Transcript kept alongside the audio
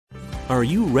Are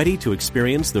you ready to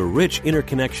experience the rich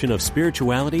interconnection of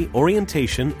spirituality,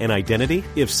 orientation, and identity?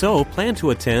 If so, plan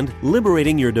to attend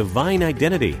Liberating Your Divine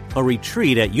Identity, a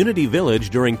retreat at Unity Village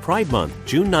during Pride Month,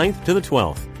 June 9th to the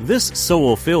 12th. This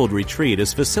soul-filled retreat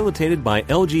is facilitated by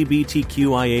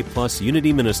LGBTQIA+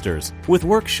 Unity ministers, with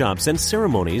workshops and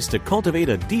ceremonies to cultivate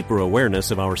a deeper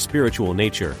awareness of our spiritual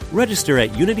nature. Register at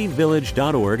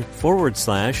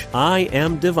unityvillage.org/I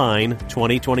Am Divine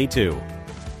 2022.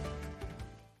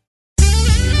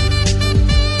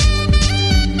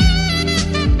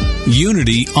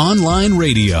 Unity Online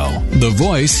Radio, the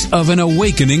voice of an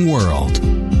awakening world.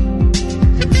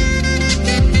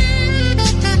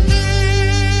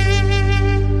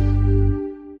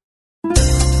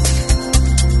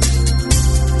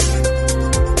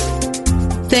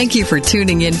 Thank you for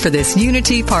tuning in for this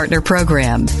Unity Partner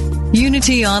Program.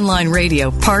 Unity Online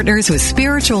Radio partners with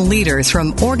spiritual leaders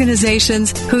from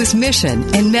organizations whose mission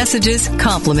and messages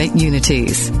complement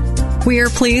Unity's. We are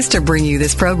pleased to bring you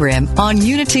this program on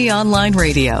Unity Online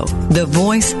Radio, the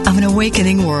voice of an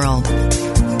awakening world.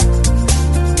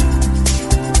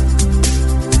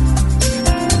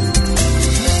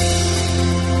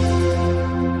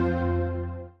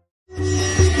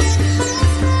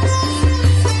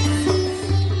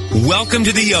 Welcome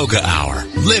to the Yoga Hour,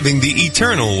 Living the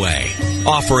Eternal Way,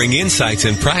 offering insights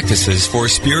and practices for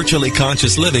spiritually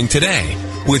conscious living today,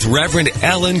 with Reverend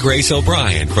Ellen Grace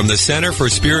O'Brien from the Center for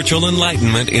Spiritual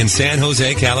Enlightenment in San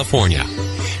Jose, California.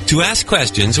 To ask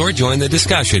questions or join the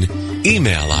discussion,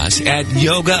 email us at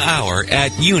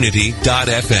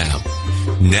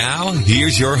yogahour@unity.fm. Now,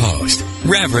 here's your host,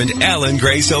 Reverend Ellen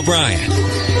Grace O'Brien.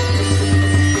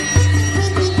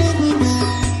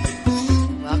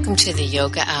 Welcome to the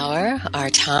Yoga Hour, our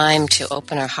time to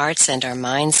open our hearts and our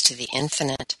minds to the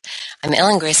infinite. I'm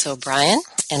Ellen Grace O'Brien,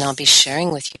 and I'll be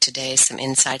sharing with you today some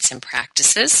insights and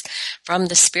practices from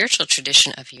the spiritual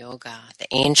tradition of yoga, the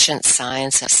ancient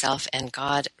science of self and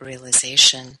God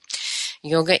realization.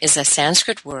 Yoga is a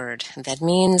Sanskrit word that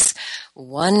means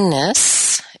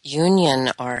oneness,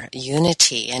 union, or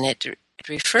unity, and it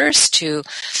refers to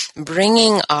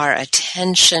bringing our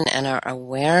attention and our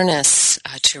awareness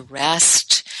to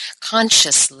rest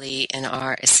consciously in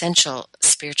our essential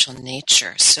spiritual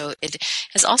nature. So it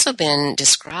has also been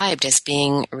described as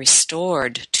being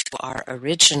restored to our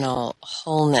original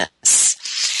wholeness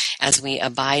as we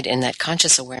abide in that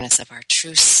conscious awareness of our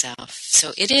true self.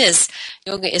 So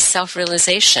yoga is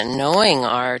self-realization, knowing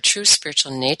our true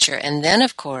spiritual nature, and then,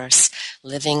 of course,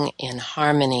 living in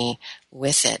harmony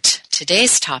with it.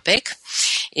 Today's topic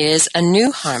is a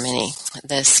new harmony,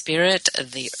 the spirit,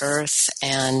 the earth,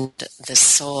 and the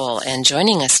soul. And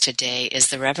joining us today is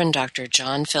the Reverend Dr.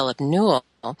 John Philip Newell,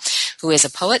 who is a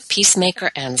poet,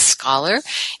 peacemaker, and scholar.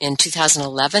 In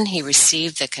 2011, he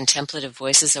received the Contemplative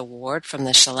Voices Award from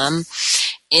the Shalom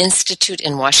Institute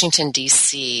in Washington,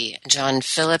 D.C. John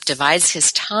Philip divides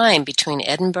his time between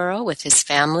Edinburgh with his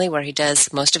family, where he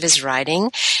does most of his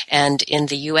writing, and in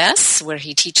the U.S., where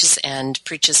he teaches and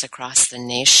preaches across the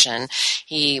nation.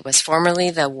 He was formerly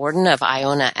the warden of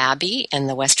Iona Abbey in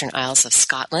the Western Isles of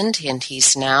Scotland, and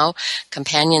he's now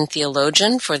companion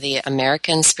theologian for the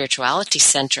American Spirituality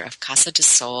Center of Casa de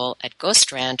Sol at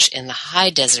Ghost Ranch in the high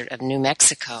desert of New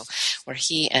Mexico, where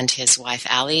he and his wife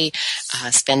Allie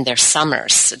spend their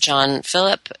summers. John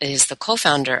Philip is the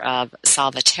co-founder of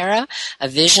Salvaterra, a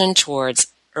vision towards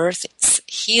Earth's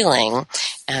healing,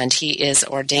 and he is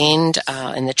ordained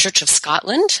in the Church of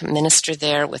Scotland, minister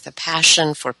there with a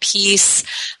passion for peace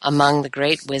among the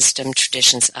great wisdom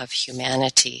traditions of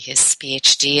humanity. His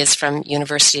PhD is from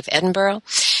University of Edinburgh,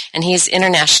 and he is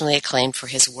internationally acclaimed for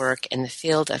his work in the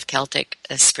field of Celtic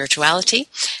spirituality,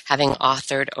 having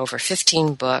authored over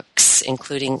 15 books,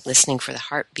 including Listening for the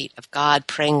Heartbeat of God,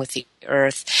 Praying with the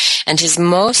Earth, and his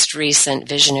most recent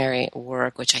visionary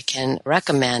work, which I can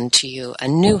recommend to you, A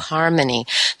New Harmony,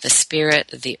 the Spirit,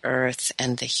 the Earth,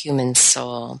 and the Human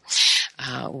Soul.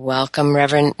 Welcome,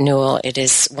 Reverend Newell. It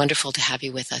is wonderful to have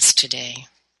you with us today.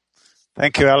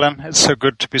 Thank you, Ellen. It's so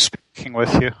good to be speaking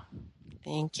with you.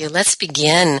 Thank you. Let's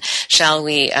begin, shall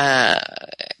we,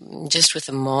 just with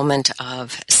a moment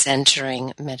of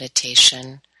centering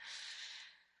meditation.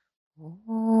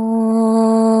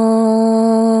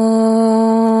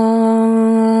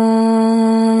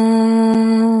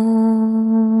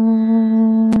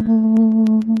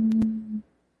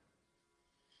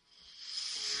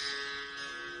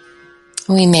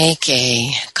 We make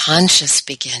a conscious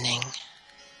beginning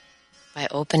by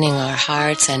opening our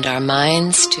hearts and our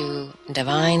minds to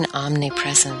divine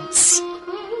omnipresence,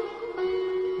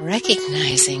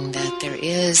 recognizing that there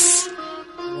is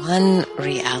one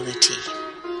reality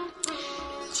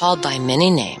called by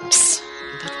many names,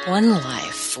 but one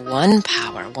life, one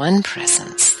power, one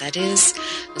presence that is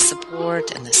the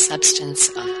support and the substance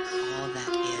of all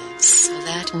that is. So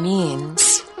that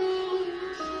means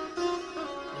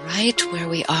right where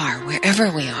we are,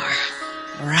 wherever we are,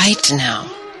 right now,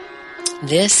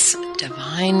 this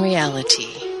divine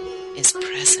reality is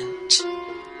present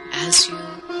as you,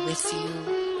 with you.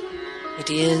 It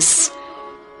is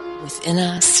within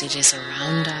us, it is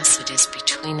around us, it is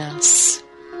between us.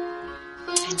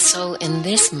 And so in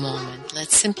this moment,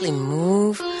 let's simply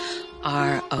move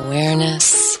our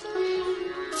awareness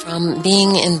from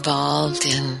being involved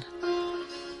in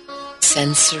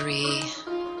sensory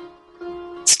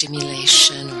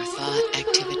stimulation or thought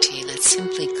activity. Let's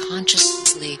simply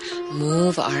consciously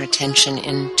move our attention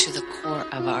into the core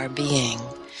of our being.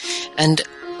 And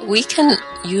we can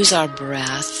use our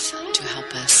breath to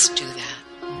help us do that.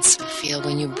 And so feel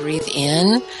when you breathe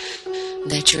in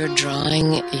that you're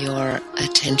drawing your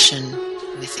attention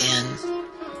within.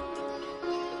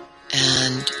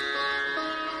 And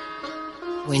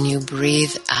when you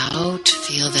breathe out,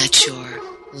 feel that you're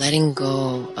letting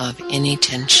go of any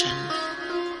tension.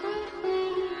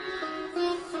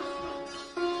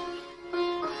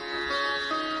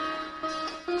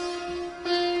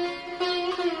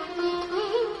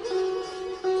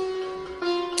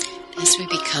 As we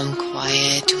become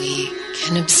quiet, we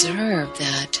can observe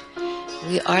that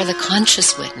we are the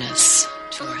conscious witness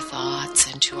to our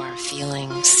thoughts and to our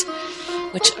feelings,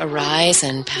 which arise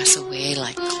and pass away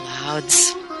like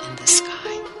clouds in the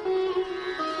sky.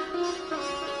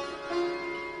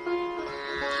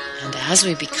 And as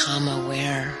we become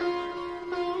aware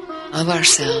of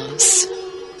ourselves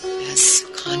as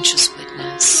conscious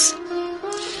witness,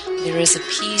 there is a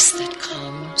peace that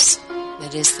comes,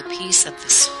 that is the peace of the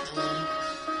soul,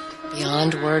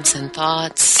 beyond words and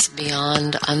thoughts,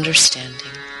 beyond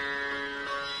understanding.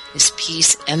 This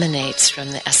peace emanates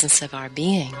from the essence of our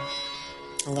being.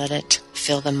 Let it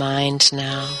fill the mind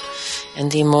now, and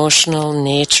the emotional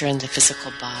nature and the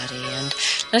physical body. And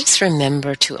let us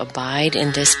remember to abide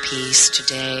in this peace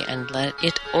today and let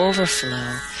it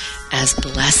overflow as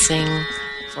blessing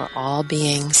for all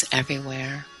beings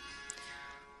everywhere.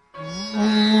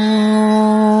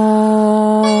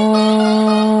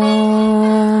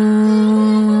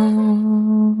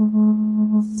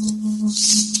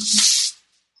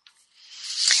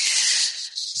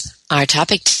 Our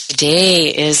topic today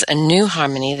is a new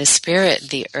harmony, the spirit,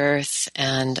 the earth,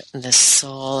 and the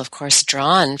soul, of course,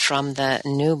 drawn from the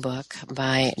new book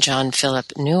by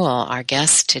Philip Newell, our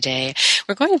guest today.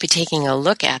 We're going to be taking a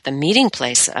look at the meeting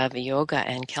place of yoga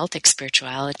and Celtic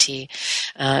spirituality,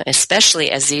 especially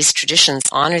as these traditions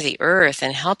honor the earth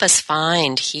and help us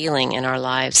find healing in our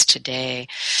lives today.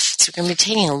 So we're going to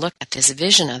be taking a look at this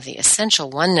vision of the essential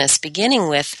oneness, beginning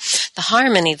with the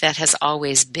harmony that has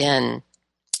always been.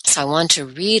 So I want to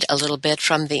read a little bit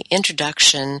from the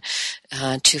introduction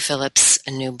to Philip's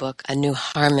new book, A New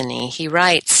Harmony. He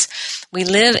writes, "We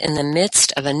live in the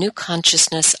midst of a new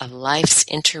consciousness of life's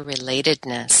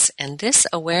interrelatedness, and this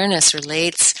awareness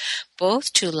relates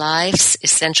both to life's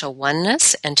essential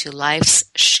oneness and to life's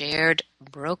shared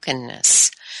brokenness.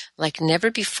 Like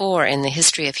never before in the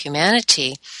history of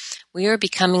humanity, we are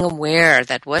becoming aware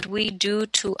that what we do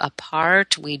to a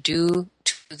part, we do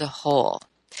to the whole.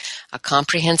 A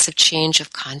comprehensive change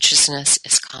of consciousness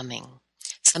is coming.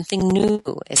 Something new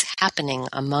is happening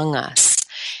among us.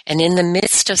 And in the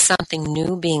midst of something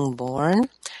new being born,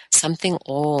 something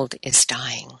old is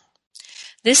dying.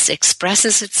 This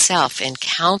expresses itself in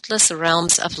countless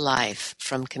realms of life,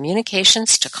 from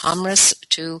communications to commerce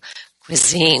to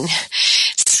cuisine."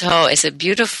 So it's a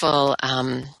beautiful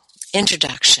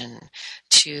introduction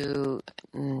to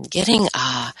getting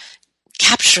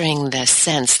capturing the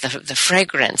sense, the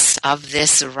fragrance of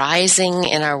this rising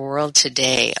in our world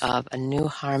today of a new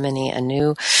harmony, a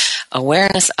new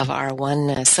awareness of our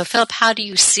oneness. So Philip, how do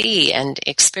you see and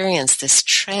experience this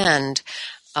trend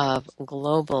of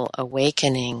global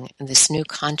awakening, this new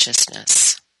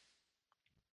consciousness?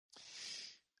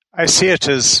 I see it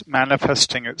as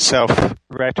manifesting itself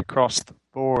right across the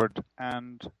board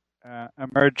and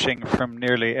emerging from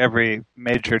nearly every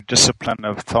major discipline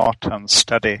of thought and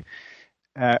study.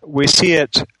 We see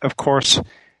it, of course,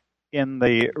 in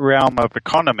the realm of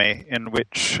economy, in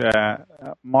which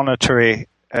monetary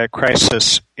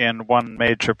crisis in one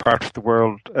major part of the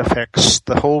world affects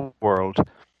the whole world.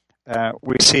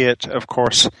 We see it, of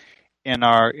course, in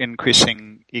our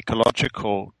increasing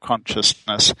ecological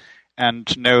consciousness,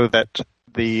 and know that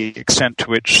the extent to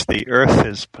which the earth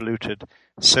is polluted,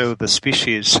 so the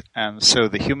species and so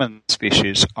the human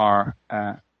species are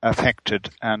affected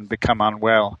and become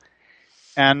unwell.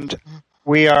 And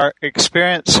We are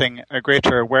experiencing a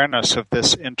greater awareness of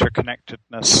this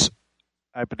interconnectedness,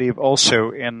 I believe, also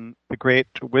in the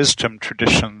great wisdom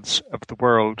traditions of the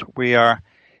world. We are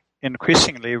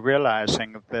increasingly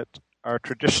realizing that our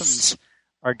traditions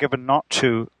are given not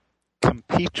to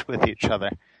compete with each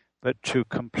other, but to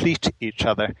complete each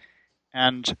other.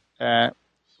 And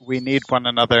we need one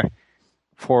another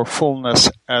for fullness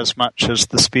as much as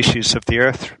the species of the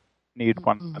earth need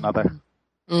one another.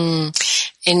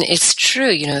 And it's true,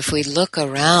 if we look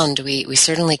around, we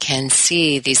certainly can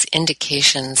see these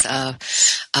indications of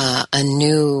a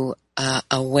new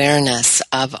awareness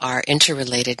of our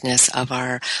interrelatedness, of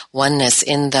our oneness.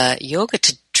 In the yoga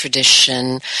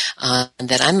tradition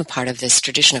that I'm a part of, this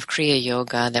tradition of Kriya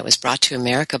Yoga that was brought to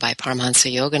America by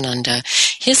Paramahansa Yogananda,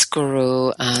 his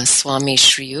guru, Swami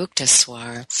Sri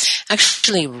Yukteswar,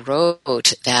 actually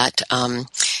wrote that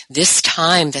this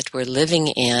time that we're living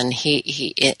in,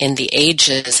 he in the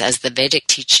ages, as the Vedic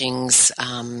teachings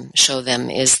show them,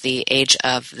 is the age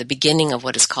of the beginning of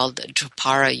what is called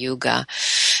Dwapara Yuga,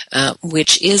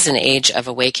 which is an age of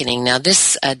awakening. Now,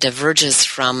 this diverges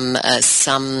from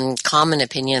some common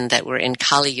opinion that we're in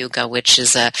Kali Yuga, which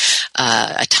is a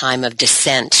time of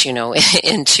descent,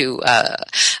 into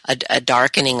a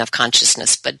darkening of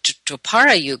consciousness. But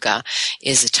Dwapara Yuga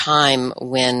is a time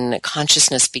when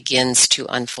consciousness begins to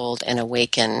unfold and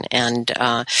awaken, and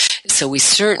so we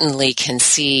certainly can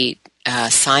see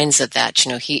signs of that.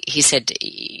 He said,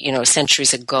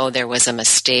 centuries ago there was a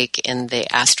mistake in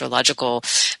the astrological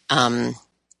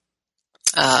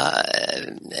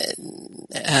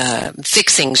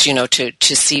fixings,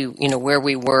 to see, where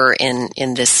we were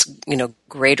in this,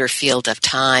 greater field of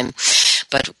time.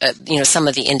 But, some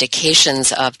of the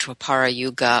indications of Dwapara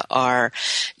Yuga are,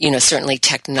 certainly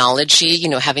technology,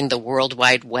 having the World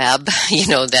Wide Web,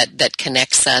 that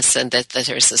connects us, and that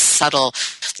there's subtle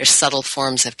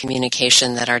forms of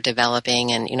communication that are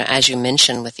developing. And, as you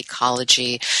mentioned, with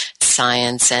ecology,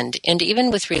 science, and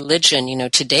even with religion,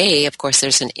 today, of course,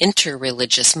 there's an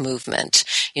interreligious movement,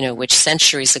 which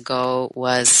centuries ago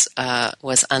was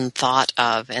unthought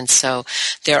of. And so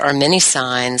there are many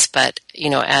signs, but,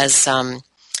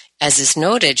 as is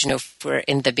noted, we're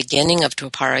in the beginning of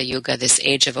Dwapara Yuga, this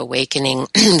age of awakening.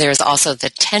 There's also the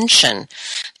tension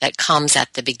that comes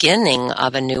at the beginning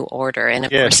of a new order. And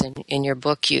of course, in your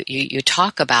book, you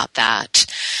talk about that.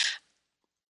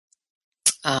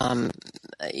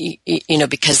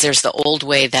 Because there's the old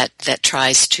way that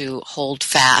tries to hold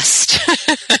fast.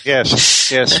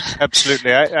 Yes,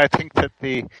 absolutely. I think that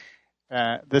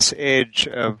this age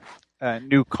of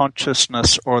new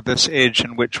consciousness, or this age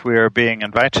in which we are being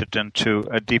invited into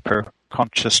a deeper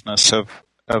consciousness of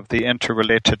the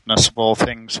interrelatedness of all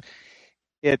things,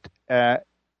 it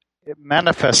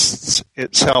manifests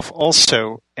itself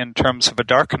also in terms of a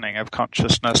darkening of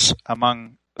consciousness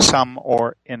among some,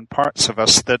 or in parts of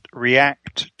us, that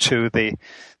react to the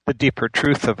deeper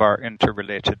truth of our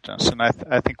interrelatedness. And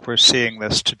I think we're seeing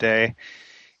this today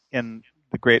in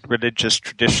the great religious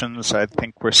traditions. I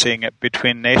think we're seeing it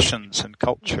between nations and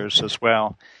cultures as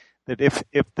well. That if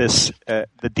this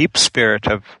the deep spirit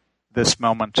of this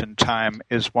moment in time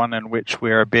is one in which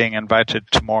we are being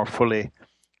invited to more fully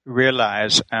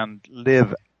realize and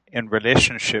live in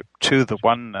relationship to the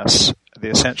oneness, the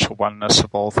essential oneness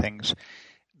of all things,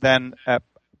 then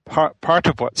part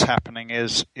of what's happening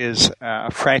is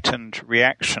a frightened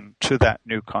reaction to that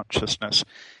new consciousness,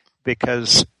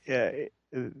 because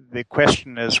the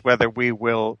question is whether we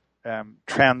will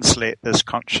translate this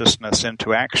consciousness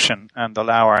into action and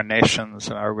allow our nations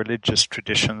and our religious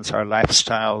traditions, our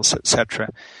lifestyles, etc.,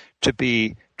 to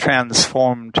be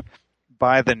transformed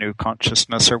by the new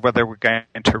consciousness, or whether we're going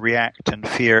to react in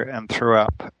fear and throw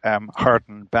up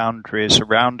hardened boundaries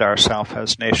around ourselves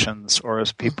as nations, or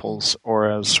as peoples,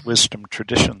 or as wisdom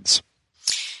traditions.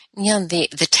 Yeah,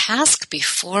 the task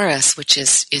before us, which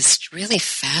is really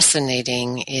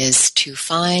fascinating, is to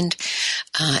find,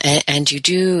 and you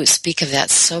do speak of that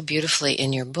so beautifully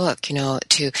in your book,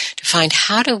 to find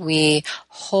how do we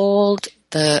hold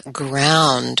the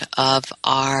ground of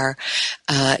our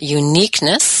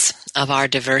uniqueness, of our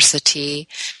diversity,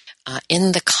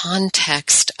 in the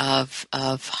context of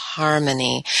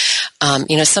harmony.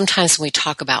 Sometimes when we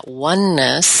talk about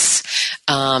oneness,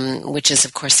 which is,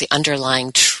 of course, the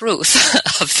underlying truth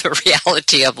of the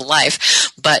reality of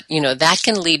life, but that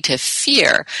can lead to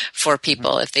fear for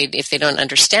people if they don't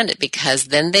understand it, because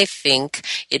then they think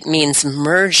it means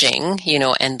merging,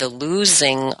 and the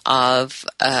losing of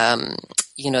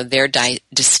their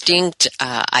distinct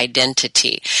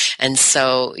identity. And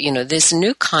so, this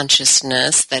new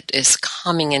consciousness that is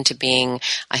coming into being,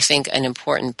 I think an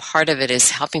important part of it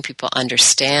is helping people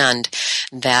understand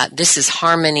that this is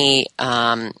harmony,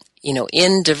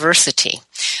 in diversity,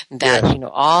 that, yes.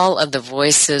 All of the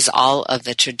voices, all of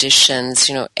the traditions,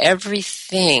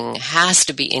 everything has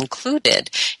to be included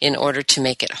in order to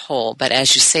make it whole. But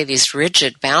as you say, these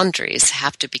rigid boundaries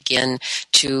have to begin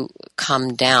to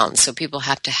come down. So people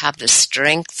have to have the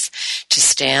strength to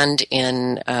stand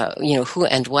in, who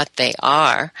and what they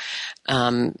are,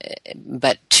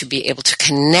 but to be able to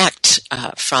connect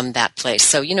from that place.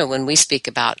 So, when we speak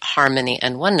about harmony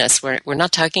and oneness, we're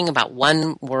not talking about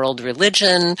one world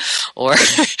religion or,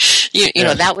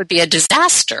 yes. that would be a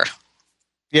disaster.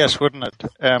 Yes, wouldn't it?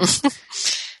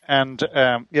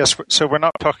 Yes, so we're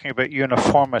not talking about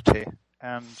uniformity,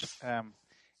 and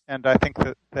I think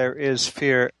that there is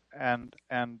fear and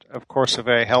of course a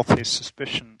very healthy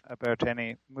suspicion about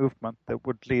any movement that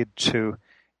would lead to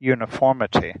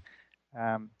uniformity.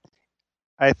 I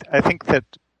think that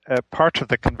part of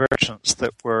the convergence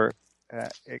that we're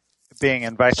being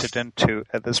invited into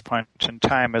at this point in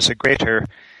time is a greater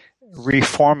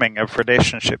reforming of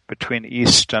relationship between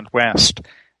East and West,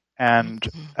 and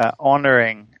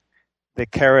honoring the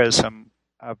charism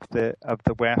of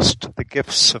the West, the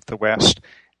gifts of the West,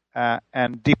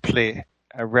 and deeply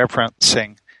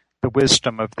reverencing the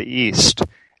wisdom of the East.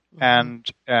 And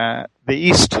the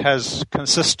East has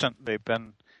consistently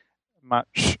been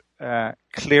much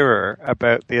clearer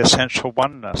about the essential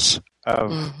oneness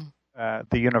of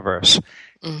the universe.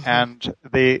 And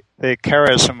the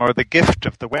charism or the gift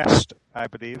of the West, I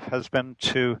believe, has been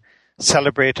to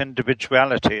celebrate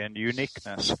individuality and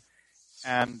uniqueness.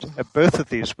 And both of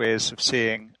these ways of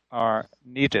seeing are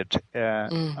needed.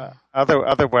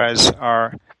 Otherwise,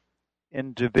 our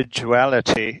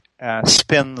individuality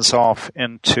spins off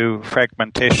into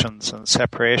fragmentations and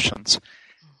separations.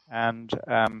 And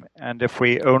if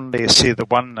we only see the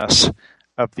oneness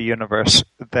of the universe,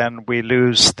 then we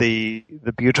lose the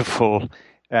beautiful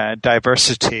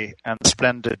diversity and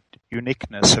splendid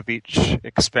uniqueness of each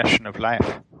expression of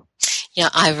life. Yeah,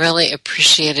 I really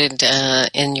appreciated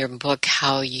in your book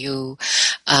how you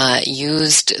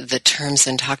used the terms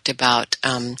and talked about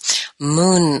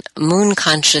moon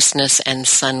consciousness and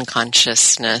sun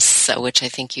consciousness, which I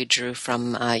think you drew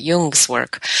from Jung's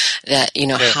work. That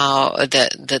how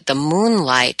the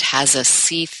moonlight has us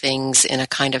see things in a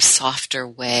kind of softer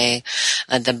way.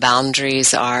 The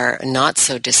boundaries are not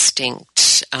so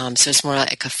distinct. So it's more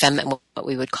like what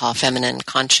we would call feminine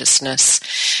consciousness,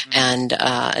 and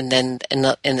then in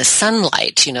the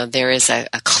sunlight, there is a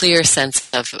clear sense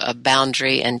of a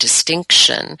boundary and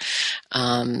distinction.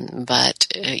 But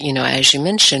as you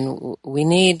mentioned, we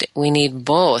need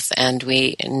both, and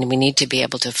we need to be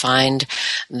able to find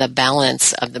the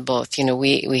balance of the both.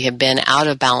 We have been out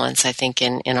of balance, I think,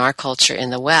 in our culture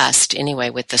in the West, anyway,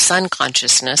 with the sun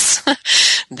consciousness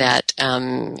that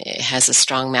has a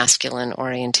strong masculine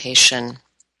orientation.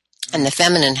 And the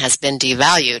feminine has been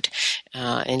devalued,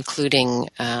 including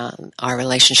our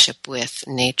relationship with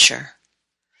nature.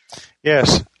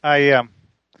 Yes, I'm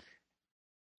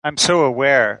so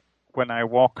aware when I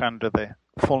walk under the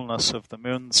fullness of the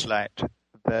moon's light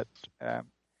that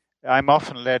I'm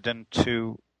often led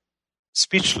into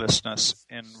speechlessness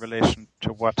in relation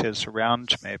to what is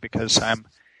around me, because I'm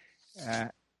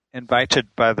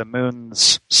invited by the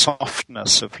moon's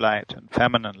softness of light and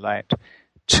feminine light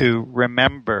to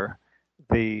remember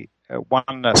the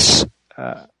oneness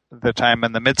that I'm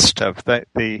in the midst of.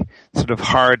 The sort of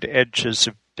hard edges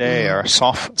of day are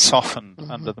softened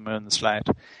under the moon's light.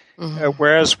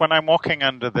 Whereas when I'm walking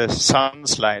under the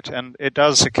sun's light, and it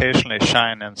does occasionally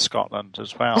shine in Scotland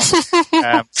as well,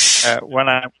 when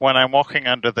I'm walking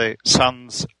under the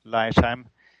sun's light,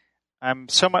 I'm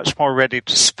so much more ready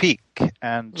to speak,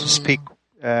 and to speak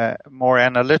more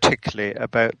analytically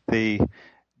about the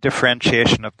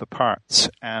differentiation of the parts.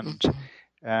 And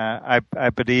I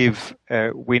believe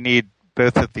we need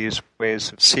both of these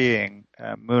ways of seeing,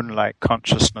 moonlight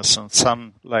consciousness and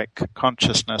sun-like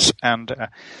consciousness. And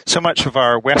so much of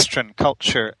our Western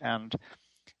culture, and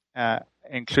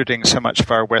including so much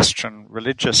of our Western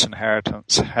religious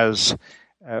inheritance, has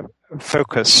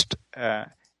focused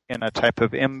in a type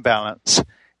of imbalance,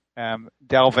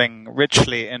 delving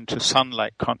richly into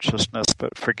sun-like consciousness,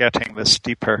 but forgetting this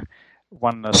deeper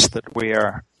oneness that we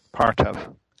are part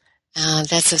of.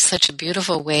 That's such a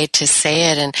beautiful way to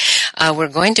say it, and we're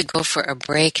going to go for a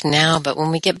break now, but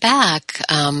when we get back,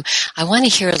 I want to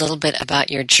hear a little bit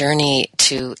about your journey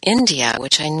to India,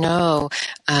 which I know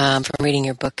from reading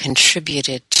your book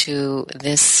contributed to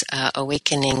this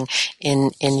awakening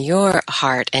in your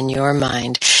heart and your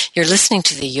mind. You're listening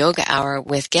to the Yoga Hour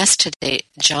with guest today,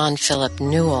 John Philip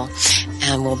Newell,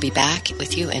 and we'll be back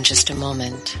with you in just a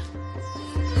moment.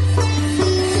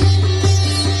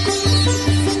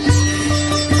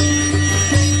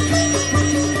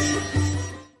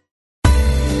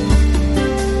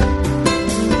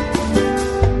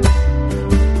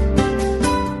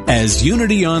 As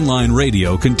Unity Online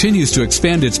Radio continues to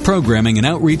expand its programming and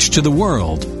outreach to the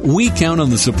world, we count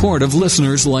on the support of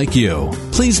listeners like you.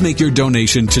 Please make your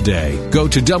donation today. Go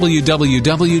to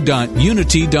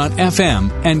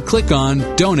www.unity.fm and click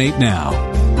on Donate Now.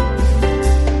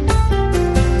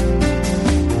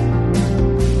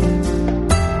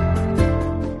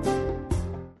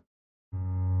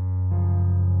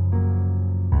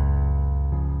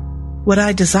 What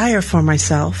I desire for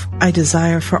myself, I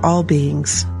desire for all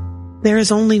beings. There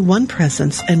is only one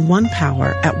presence and one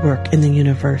power at work in the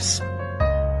universe.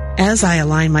 As I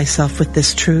align myself with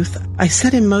this truth, I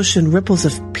set in motion ripples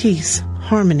of peace,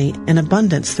 harmony, and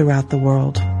abundance throughout the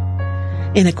world.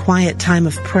 In a quiet time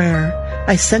of prayer,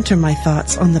 I center my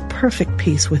thoughts on the perfect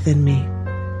peace within me.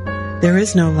 There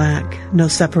is no lack, no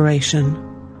separation,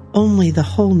 only the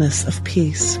wholeness of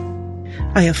peace.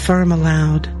 I affirm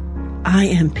aloud, I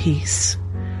am peace.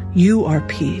 You are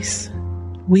peace.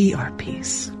 We are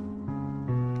peace.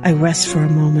 I rest for a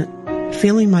moment,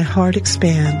 feeling my heart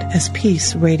expand as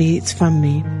peace radiates from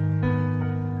me.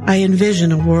 I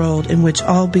envision a world in which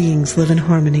all beings live in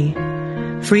harmony,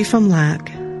 free from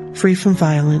lack, free from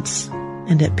violence,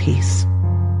 and at peace.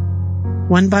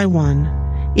 One by one,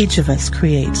 each of us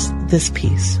creates this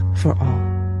peace for all.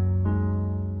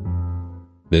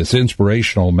 This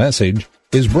inspirational message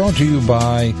is brought to you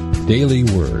by Daily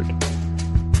Word.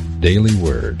 Daily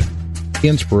Word.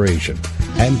 Inspiration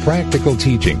and practical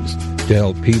teachings to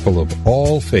help people of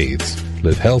all faiths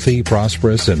live healthy,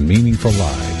 prosperous, and meaningful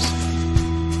lives.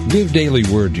 Give Daily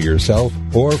Word to yourself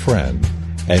or a friend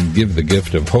and give the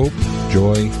gift of hope,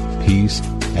 joy, peace,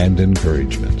 and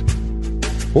encouragement.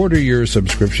 Order your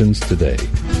subscriptions today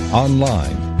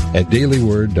online at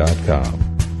dailyword.com.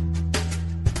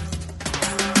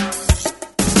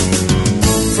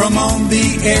 From on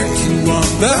the air to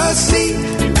on the sea,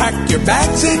 pack your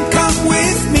bags and come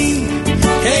with me.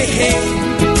 Hey, hey,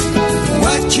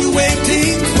 what you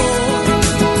waiting for?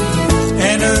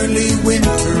 An early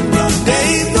winter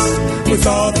rendezvous with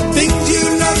all the things you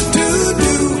love to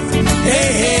do.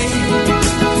 Hey, hey,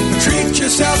 treat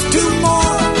yourself to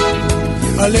more.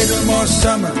 A little more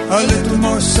summer, a little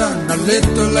more sun, a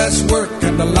little less work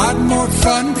and a lot more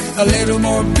fun. A little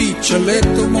more beach, a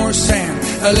little more sand,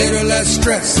 a little less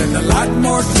stress and a lot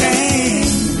more tan.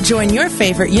 Join your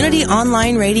favorite Unity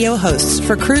Online Radio hosts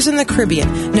for Cruise in the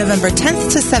Caribbean, November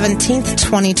 10th to 17th,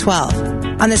 2012.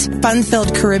 On this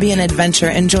fun-filled Caribbean adventure,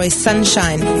 enjoy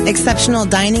sunshine, exceptional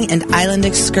dining, and island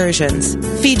excursions.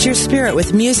 Feed your spirit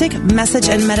with music, message,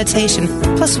 and meditation,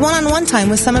 plus one-on-one time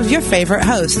with some of your favorite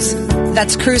hosts.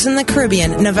 That's Cruise in the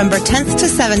Caribbean, November 10th to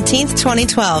 17th,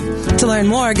 2012. To learn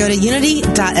more, go to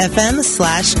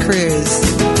unity.fm/cruise.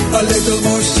 A little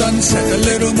more sunset, a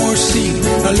little more sea,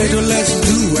 a little less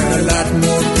do, and a lot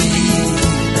more be.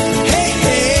 Hey,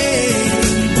 hey.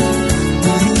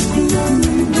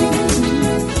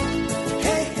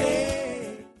 Hey,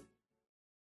 hey.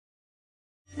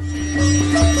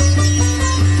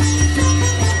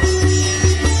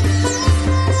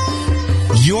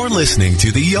 You're listening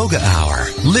to the Yoga Hour,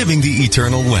 Living the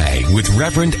Eternal Way with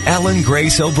Reverend Ellen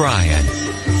Grace O'Brien.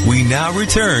 We now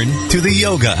return to the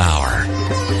Yoga Hour.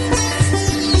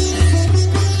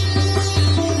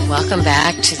 Welcome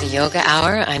back to the Yoga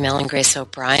Hour. I'm Ellen Grace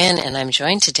O'Brien, and I'm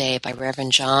joined today by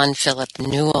Reverend John Philip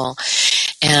Newell.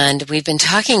 And we've been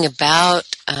talking about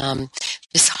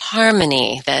this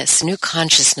harmony, this new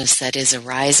consciousness that is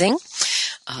arising,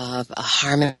 of a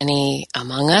harmony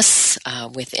among us,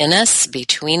 within us,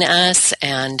 between us.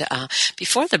 And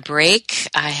before the break,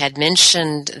 I had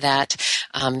mentioned that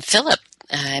Philip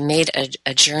made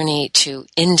a journey to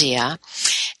India,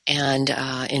 and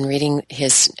in reading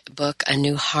his book, A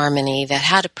New Harmony, that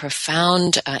had a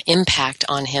profound impact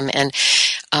on him. And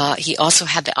he also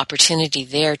had the opportunity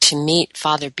there to meet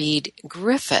Father Bede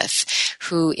Griffith,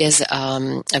 who is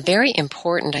a very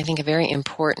important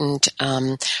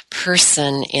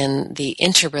person in the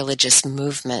interreligious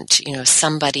movement.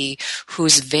 Somebody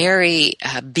whose very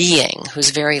being,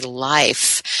 whose very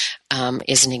life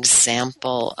is an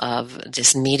example of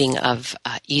this meeting of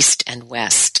East and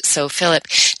West. So, Philip,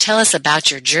 tell us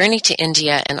about your journey to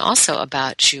India and also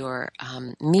about your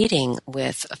meeting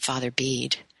with Father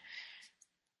Bede.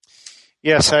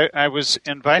 Yes, I was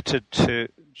invited to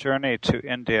journey to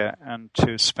India and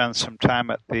to spend some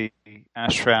time at the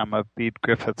ashram of Bede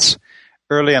Griffiths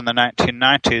early in the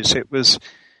 1990s. It was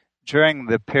during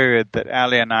the period that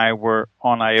Ali and I were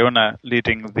on Iona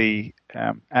leading the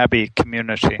Abbey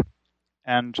community.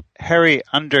 And Harry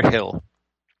Underhill,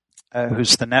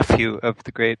 who's the nephew of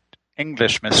the great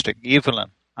English mystic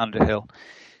Evelyn Underhill,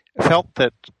 felt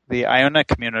that the Iona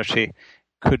community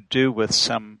could do with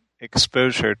some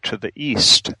exposure to the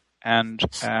East. And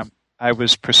I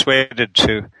was persuaded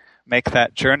to make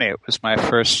that journey. It was my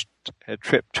first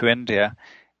trip to India.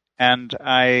 And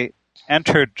I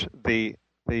entered the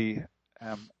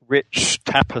rich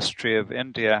tapestry of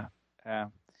India,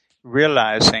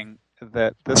 realizing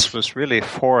that this was really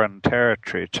foreign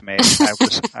territory to me.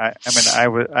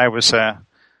 I was a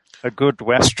good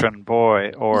Western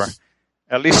boy, or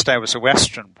at least I was a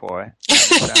Western boy,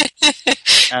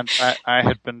 and I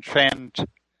had been trained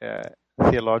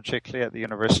theologically at the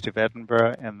University of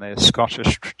Edinburgh in the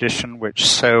Scottish tradition, which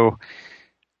so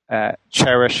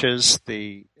cherishes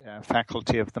the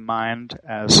faculty of the mind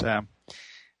as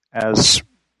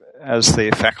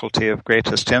the faculty of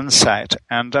greatest insight.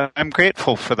 And I'm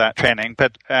grateful for that training,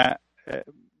 but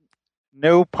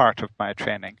no part of my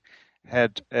training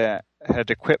had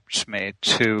equipped me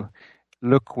to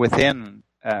look within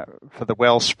for the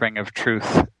wellspring of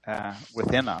truth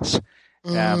within us.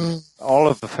 All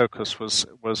of the focus was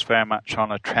very much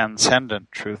on a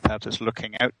transcendent truth, that is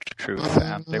looking out to truth,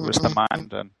 and it was the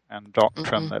mind and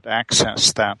doctrine that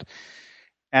accessed that.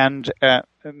 And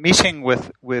meeting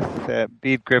with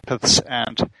Bede Griffiths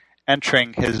and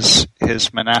entering his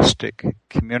monastic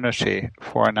community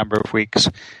for a number of weeks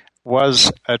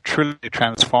was a truly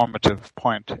transformative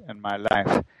point in my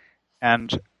life.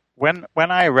 And when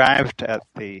I arrived at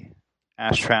the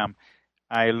ashram,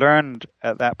 I learned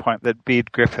at that point that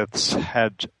Bede Griffiths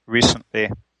had recently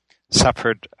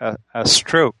suffered a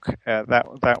stroke.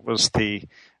 That was the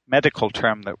medical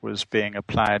term that was being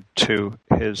applied to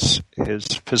his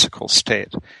physical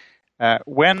state.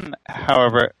 When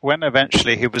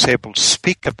eventually he was able to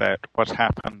speak about what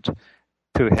happened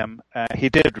to him, he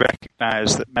did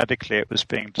recognize that medically it was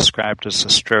being described as a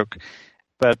stroke,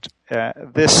 but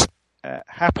this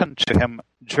happened to him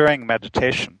during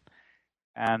meditation.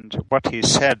 And what he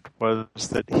said was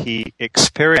that he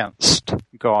experienced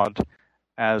God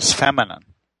as feminine.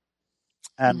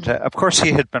 And of course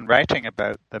he had been writing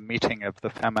about the meeting of the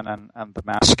feminine and the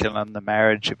masculine, the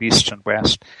marriage of East and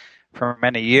West for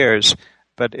many years.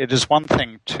 But it is one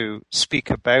thing to speak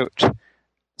about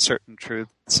certain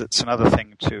truths, it's another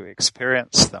thing to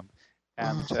experience them.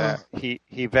 And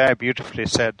he very beautifully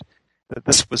said that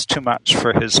this was too much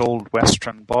for his old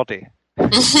Western body.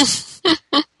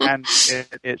 And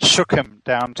it shook him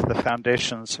down to the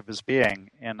foundations of his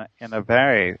being in a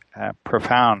very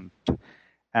profound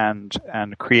and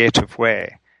creative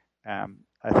way.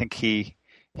 I think he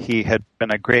had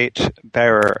been a great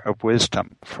bearer of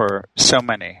wisdom for so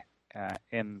many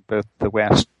in both the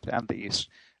West and the East.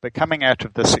 But coming out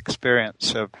of this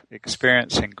experience of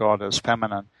experiencing God as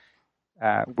feminine,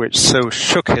 which so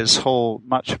shook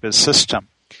much of his system,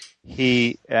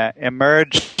 he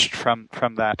emerged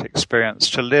from that experience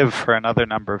to live for another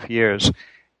number of years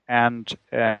and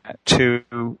to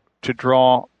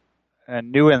draw a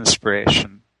new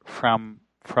inspiration from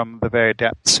the very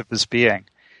depths of his being.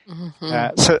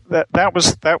 So that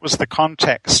was the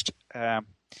context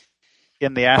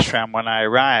in the ashram when I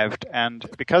arrived, and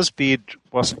because Bede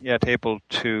wasn't yet able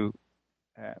to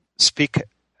speak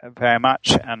very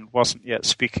much and wasn't yet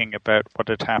speaking about what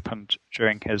had happened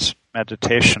during his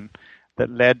meditation that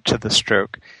led to the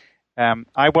stroke,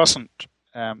 I wasn't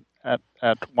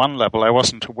at one level, I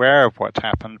wasn't aware of what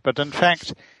happened, but in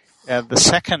fact the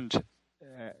second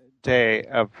day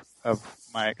of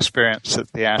my experience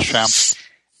at the ashram,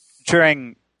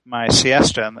 during my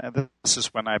siesta, and this is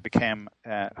when I became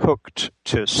hooked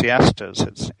to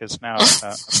siestas. It's now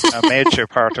a major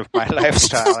part of my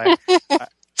lifestyle.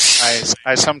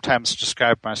 I sometimes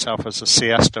describe myself as a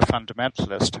siesta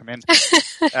fundamentalist. I mean,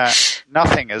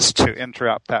 nothing is to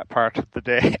interrupt that part of the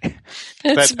day.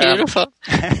 That's beautiful.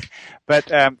 But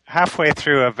halfway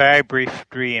through a very brief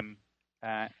dream,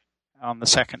 on the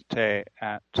second day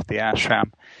at the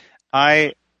ashram,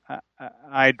 I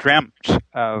dreamt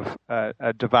of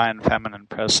a divine feminine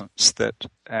presence that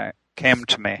came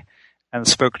to me and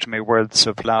spoke to me words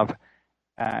of love.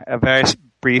 A very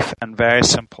brief and very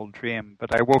simple dream,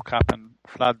 but I woke up in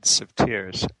floods of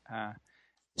tears.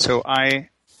 So I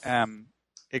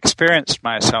experienced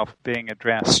myself being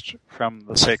addressed from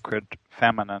the sacred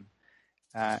feminine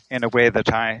in a way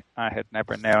that I had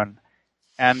never known.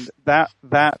 And that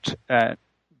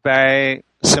very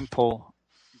simple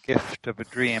gift of a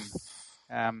dream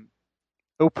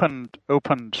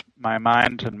opened my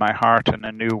mind and my heart in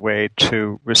a new way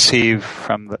to receive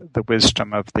from the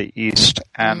wisdom of the East.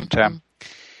 And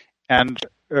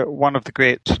one of the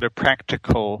great sort of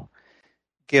practical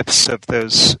gifts of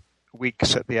those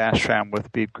weeks at the ashram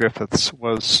with Bede Griffiths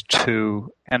was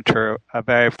to enter a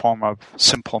very form of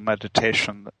simple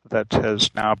meditation that has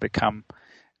now become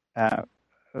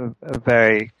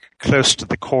very close to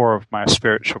the core of my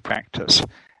spiritual practice.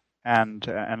 And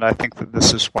I think that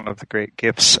this is one of the great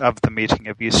gifts of the meeting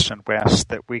of East and West,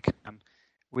 that we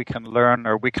can learn,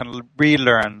 or we can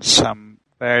relearn some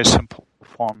very simple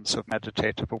forms of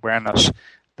meditative awareness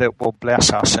that will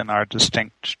bless us in our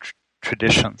distinct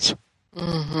traditions.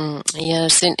 Mm-hmm.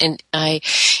 Yes, and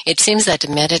it seems that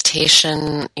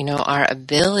meditation, our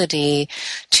ability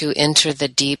to enter the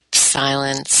deep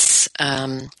silence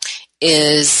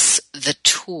is the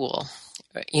tool.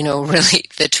 Really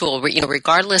the tool,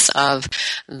 regardless of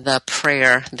the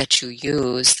prayer that you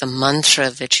use, the mantra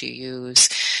that you use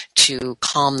to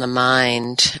calm the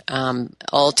mind,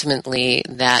 ultimately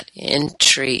that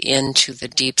entry into the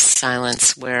deep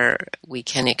silence where we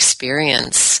can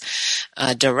experience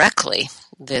directly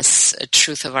this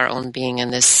truth of our own being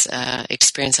and this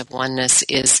experience of oneness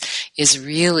is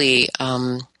really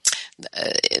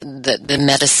the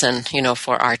medicine,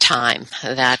 for our time.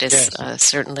 That is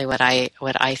certainly what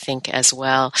I think as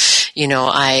well.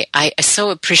 I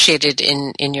so appreciated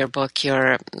in your book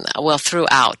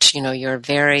throughout, your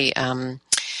very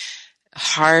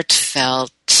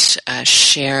heartfelt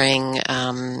sharing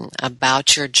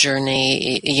about your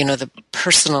journey, the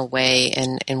personal way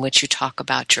in which you talk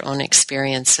about your own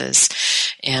experiences.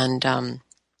 And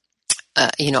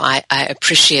I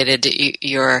appreciated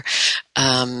your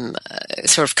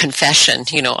sort of confession,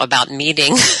 about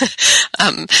meeting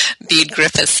Bede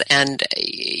Griffiths and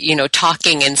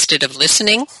talking instead of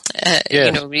listening.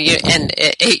 And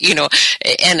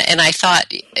I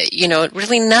thought,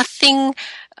 really nothing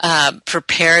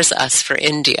prepares us for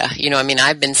India.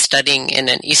 I've been studying in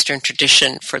an Eastern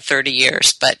tradition for 30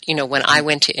 years, but, when I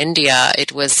went to India,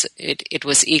 it was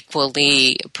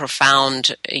equally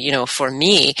profound, for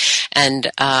me.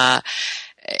 And, I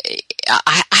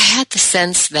had the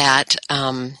sense that,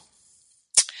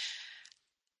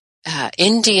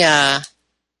 India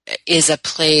is a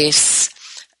place,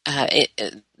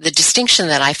 the distinction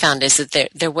that I found is that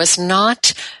there was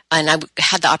not, and I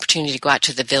had the opportunity to go out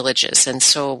to the villages, and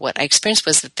so what I experienced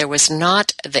was that there was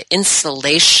not the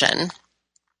insulation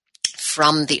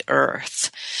from the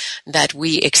earth that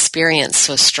we experience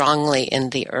so strongly in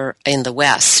the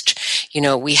West.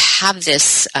 We have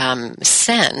this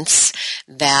sense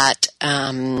that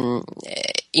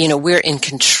we're in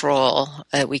control,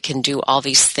 we can do all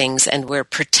these things, and we're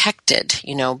protected,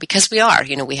 because we are.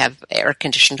 We have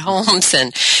air-conditioned homes,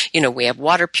 and we have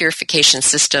water purification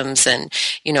systems, and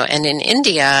and in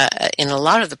India, in a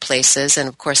lot of the places, and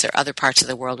of course there are other parts of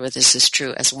the world where this is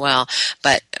true as well,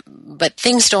 but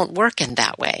things don't work in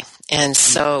that way. And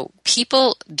so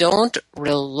people don't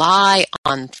rely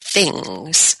on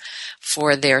things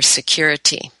for their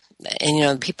security.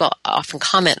 And, people often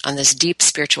comment on this deep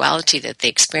spirituality that they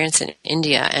experience in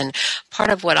India. And part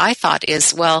of what I thought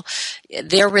is, well,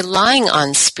 they're relying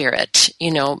on spirit.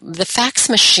 The fax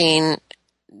machine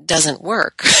doesn't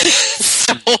work.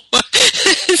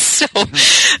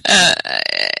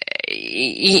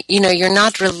 You're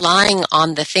not relying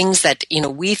on the things that,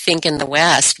 we think in the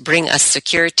West bring us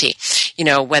security,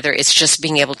 whether it's just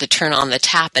being able to turn on the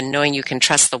tap and knowing you can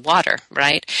trust the water,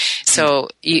 right? So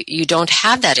you don't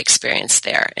have that experience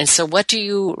there. And so what do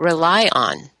you rely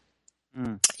on?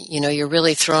 You're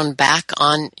really thrown back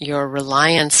on your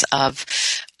reliance of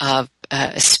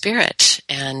spirit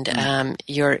and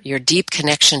your deep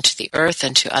connection to the earth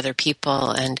and to other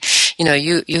people. And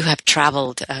you have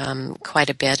traveled quite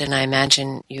a bit, and I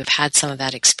imagine you've had some of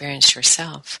that experience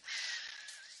yourself.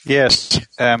 Yes.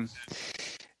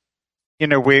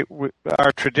 We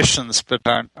our traditions, but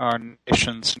our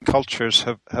nations and cultures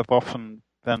have often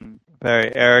been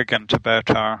very arrogant about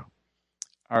our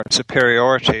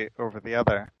superiority over the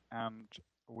other, and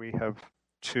we have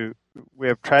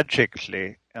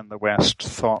tragically in the West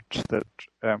thought that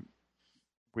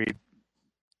we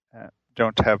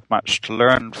don't have much to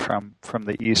learn from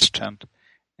the East and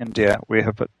India. We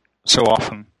have so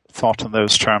often thought in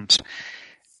those terms.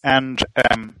 And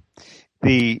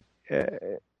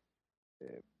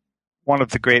one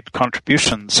of the great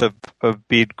contributions of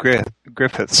Bede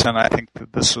Griffiths, and I think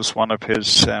that this was one of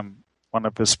his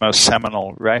most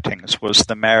seminal writings, was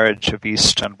The Marriage of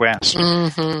East and West,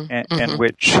 in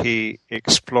which he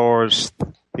explores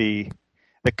the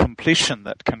completion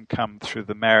that can come through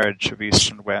the marriage of East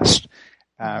and West,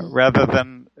 rather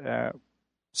than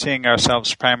seeing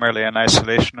ourselves primarily in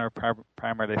isolation or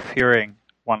primarily fearing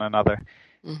one another.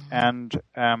 And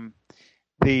I'm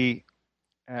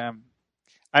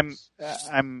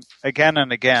again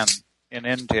and again in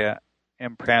India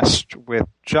impressed with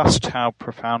just how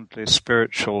profoundly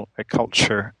spiritual a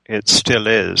culture it still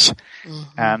is.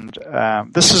 And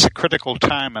this is a critical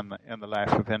time in the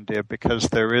life of India, because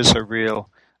there is a real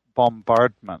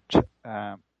bombardment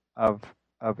of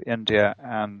India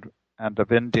and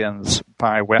of Indians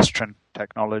by Western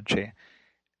technology.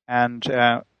 And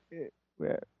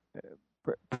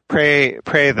pray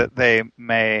that they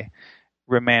may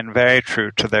remain very true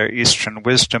to their Eastern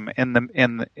wisdom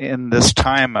in this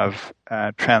time of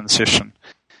transition,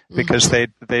 because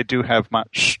they do have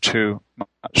much to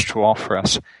offer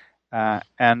us.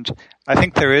 And I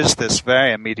think there is this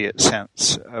very immediate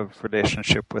sense of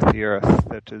relationship with the earth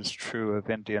that is true of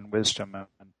Indian wisdom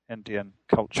and Indian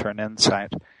culture and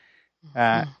insight.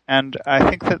 And I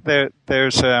think that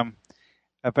there's a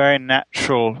very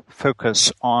natural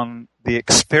focus on the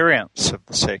experience of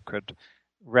the sacred,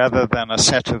 rather than a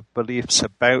set of beliefs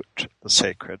about the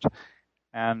sacred.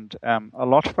 And a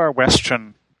lot of our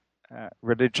Western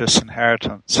religious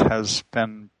inheritance has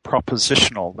been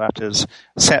propositional, that is,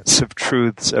 sets of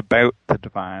truths about the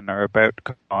divine or about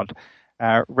God,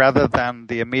 rather than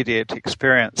the immediate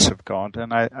experience of God.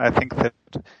 And I think that,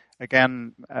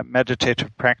 again,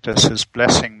 meditative practice is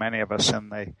blessing many of us in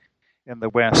the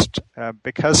West,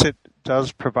 because it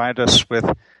does provide us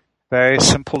with very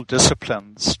simple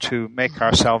disciplines to make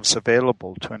ourselves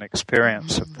available to an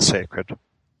experience of the sacred.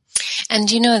 And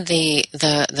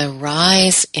the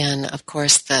rise in, of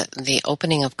course, the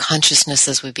opening of consciousness,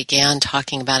 as we began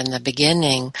talking about in the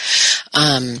beginning,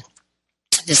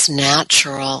 this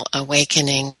natural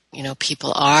awakening,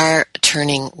 people are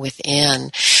turning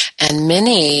within. And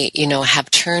many,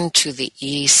 have turned to the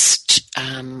East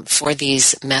for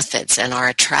these methods and are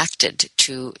attracted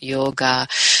to yoga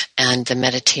and the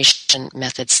meditation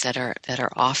methods that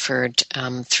are offered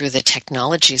through the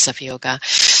technologies of yoga.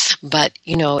 But,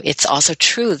 it's also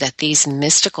true that these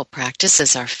mystical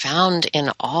practices are found in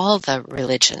all the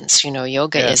religions.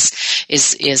 Yoga is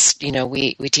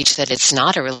we teach that it's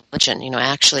not a religion.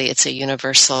 Actually, it's a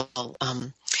universal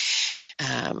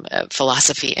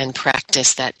philosophy and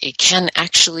practice, that it can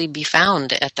actually be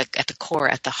found at the core,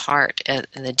 at the heart,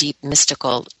 in the deep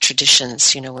mystical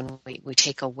traditions. When we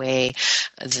take away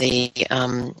the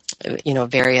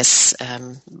various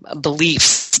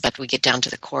beliefs, but we get down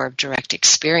to the core of direct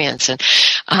experience. And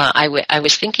I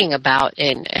was thinking about,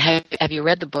 and have you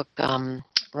read the book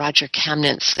Roger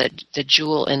Kamnit's The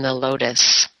Jewel in the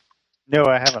Lotus? No,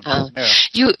 I haven't. No.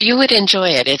 You would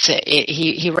enjoy it.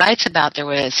 He writes about, there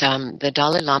was the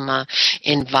Dalai Lama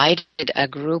invited a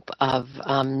group of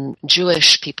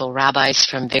Jewish people, rabbis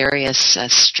from various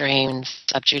strains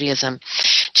of Judaism,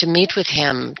 to meet with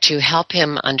him to help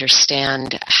him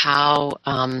understand how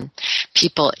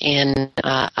people in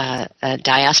a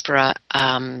diaspora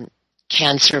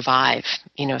can survive.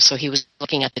 So he was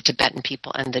looking at the Tibetan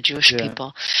people and the Jewish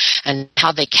people and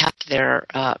how they kept their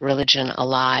religion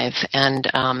alive. And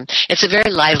it's a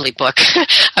very lively book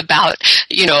about,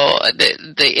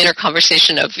 the inner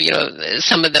conversation of,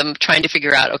 some of them trying to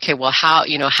figure out, okay, well, how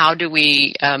do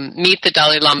we meet the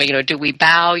Dalai Lama? Do we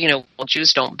bow? Well,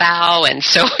 Jews don't bow. And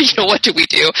so, what do we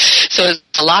do? So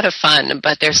it's a lot of fun.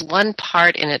 But there's one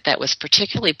part in it that was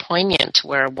particularly poignant,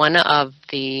 where one of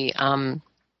the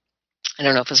I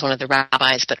don't know if it was one of the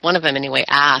rabbis, but one of them anyway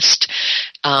asked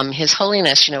His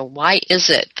Holiness, why is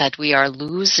it that we are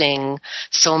losing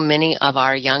so many of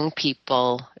our young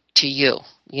people to you,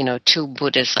 to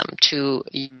Buddhism, to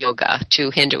yoga,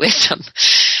 to Hinduism?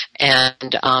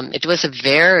 And it was a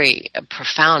very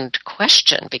profound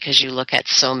question, because you look at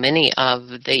so many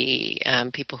of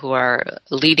the people who are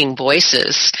leading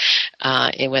voices,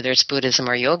 whether it's Buddhism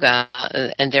or yoga,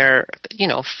 and they're,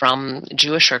 from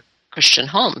Jewish or Christian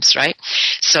homes, right?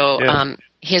 So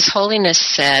His Holiness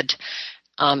said,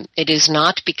 it is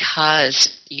not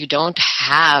because you don't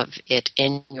have it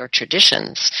in your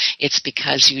traditions, it's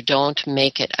because you don't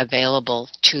make it available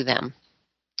to them.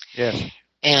 Yes.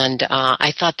 And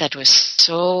I thought that was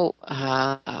so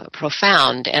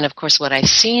profound. And of course, what I've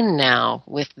seen now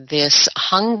with this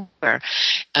hunger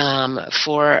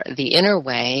for the inner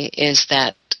way is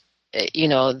that,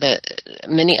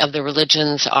 many of the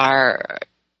religions are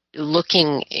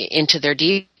looking into their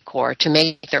deep core to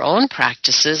make their own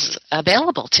practices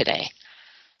available today.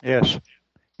 Yes,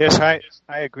 I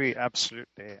agree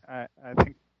absolutely. I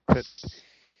think that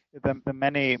the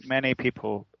many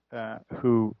people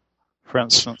who, for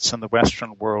instance, in the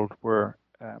Western world were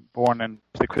born into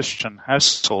the Christian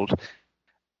household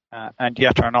and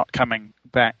yet are not coming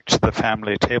back to the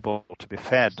family table to be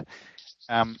fed,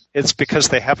 it's because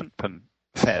they haven't been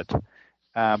fed.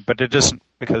 But it isn't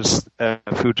because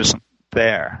food isn't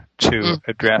there to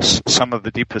address some of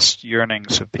the deepest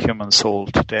yearnings of the human soul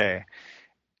today.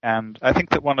 And I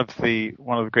think that one of the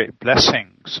great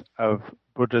blessings of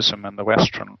Buddhism in the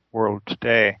Western world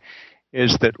today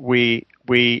is that we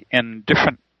in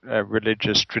different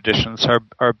religious traditions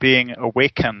are being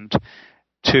awakened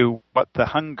to what the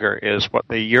hunger is, what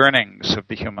the yearnings of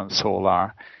the human soul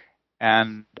are.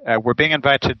 And we're being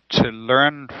invited to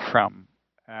learn from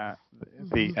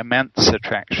the immense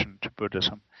attraction to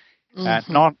Buddhism.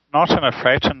 Not in a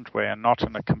frightened way and not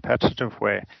in a competitive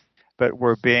way, but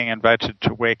we're being invited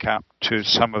to wake up to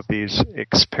some of these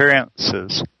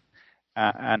experiences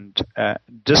and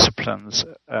disciplines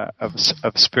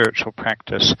of spiritual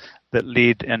practice that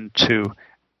lead into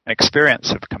an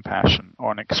experience of compassion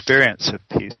or an experience of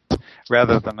peace,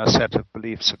 rather than a set of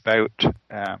beliefs about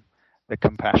the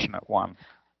compassioned one.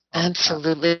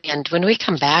 Absolutely. And when we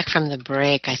come back from the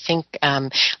break, I think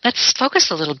let's focus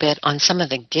a little bit on some of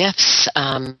the gifts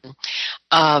of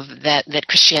that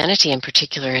Christianity in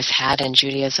particular has had, and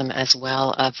Judaism as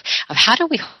well, of how do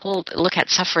we look at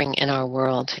suffering in our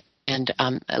world and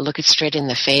look it straight in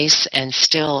the face and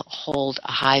still hold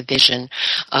a high vision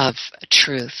of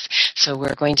truth. So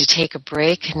we're going to take a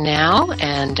break now,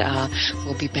 and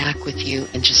we'll be back with you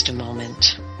in just a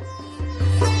moment.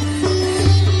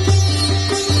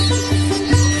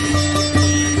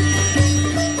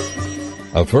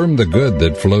 Affirm the good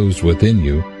that flows within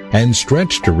you and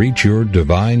stretch to reach your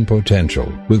divine potential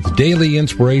with daily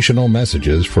inspirational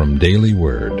messages from Daily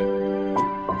Word.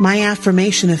 My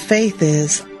affirmation of faith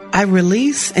is, I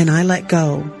release and I let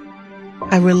go.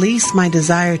 I release my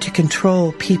desire to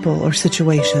control people or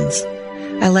situations.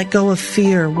 I let go of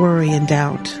fear, worry, and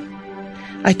doubt.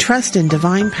 I trust in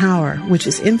divine power, which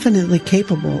is infinitely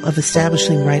capable of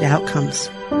establishing right outcomes.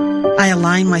 I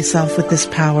align myself with this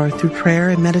power through prayer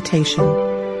and meditation.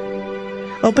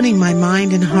 Opening my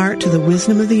mind and heart to the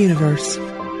wisdom of the universe,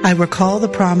 I recall the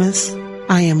promise,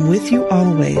 I am with you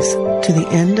always to the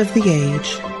end of the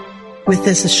age. With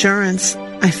this assurance,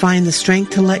 I find the strength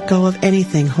to let go of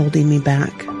anything holding me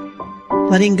back.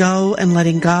 Letting go and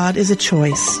letting God is a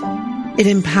choice. It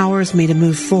empowers me to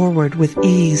move forward with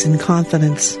ease and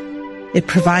confidence. It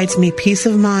provides me peace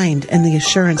of mind and the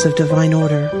assurance of divine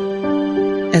order.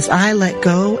 As I let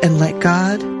go and let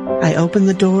God, I open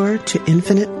the door to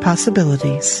infinite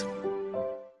possibilities.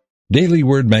 Daily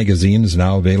Word magazine is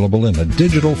now available in a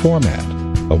digital format.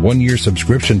 A 1-year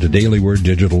subscription to Daily Word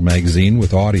digital magazine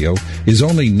with audio is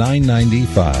only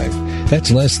 $9.95.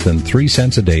 That's less than 3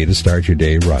 cents a day to start your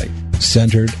day right,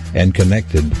 centered and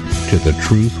connected to the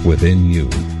truth within you.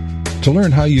 To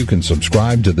learn how you can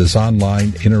subscribe to this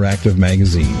online interactive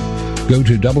magazine, go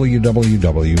to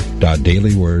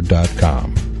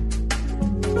www.dailyword.com.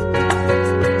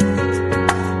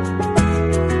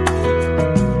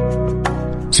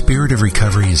 Spirit of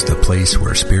Recovery is the place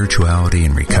where spirituality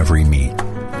and recovery meet,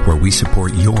 where we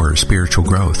support your spiritual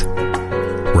growth.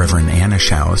 Reverend Anna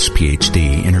Schaus,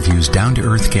 PhD, interviews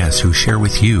down-to-earth guests who share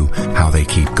with you how they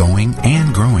keep going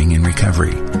and growing in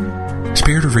recovery.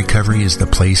 Spirit of Recovery is the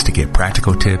place to get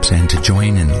practical tips and to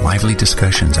join in lively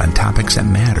discussions on topics that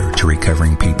matter to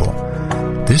recovering people.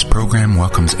 This program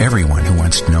welcomes everyone who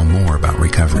wants to know more about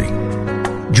recovery.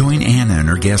 Join Anna and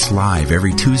her guests live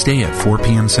every Tuesday at 4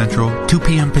 p.m. Central, 2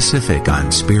 p.m. Pacific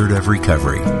on Spirit of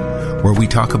Recovery, where we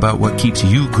talk about what keeps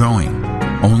you growing,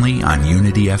 only on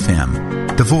Unity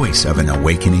FM, the voice of an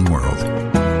awakening world.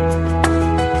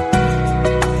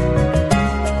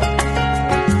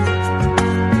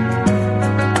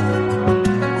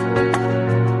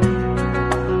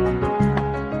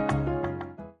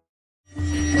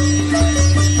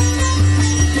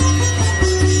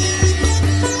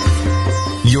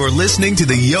 You're listening to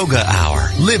the Yoga Hour,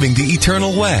 Living the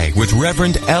Eternal Way with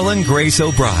Reverend Ellen Grace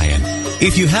O'Brien.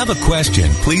 If you have a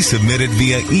question, please submit it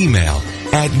via email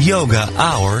at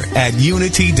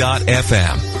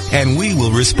yogahour@unity.fm, and we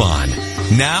will respond.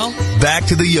 Now, back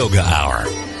to the Yoga Hour.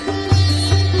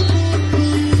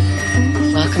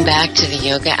 Welcome back to the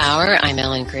Yoga Hour. I'm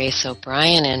Ellen Grace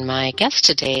O'Brien, and my guest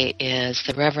today is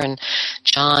the Reverend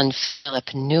John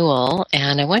Philip Newell,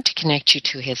 and I want to connect you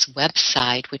to his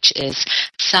website, which is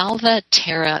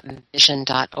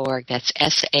salvaterravision.org. That's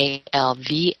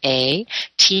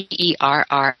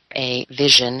SALVATERRA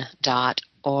vision.org.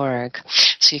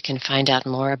 So you can find out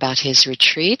more about his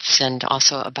retreats and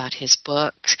also about his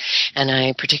books. And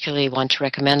I particularly want to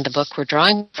recommend the book we're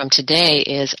drawing from today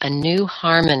is A New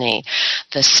Harmony,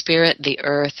 The Spirit, the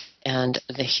Earth, and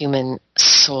the Human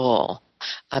Soul.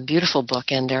 A beautiful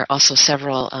book, and there are also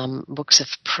several books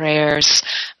of prayers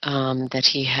that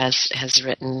he has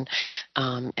written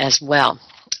as well.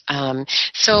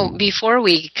 So before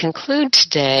we conclude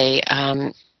today,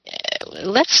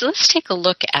 let's take a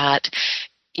look at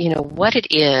what it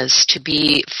is to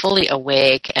be fully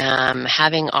awake,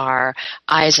 having our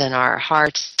eyes and our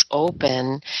hearts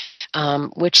open,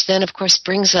 which then, of course,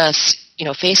 brings us,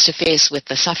 face to face with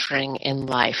the suffering in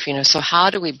life. So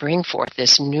how do we bring forth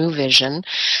this new vision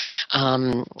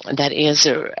that is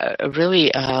a really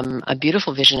a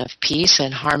beautiful vision of peace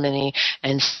and harmony,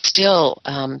 and still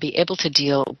be able to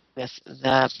deal with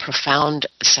the profound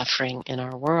suffering in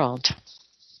our world?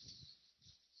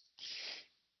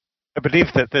 I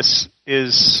believe that this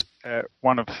is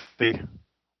one of the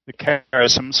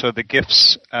charisms or the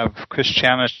gifts of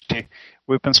Christianity.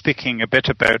 We've been speaking a bit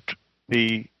about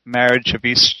the marriage of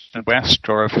East and West,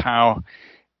 or of how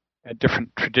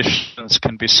different traditions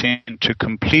can be seen to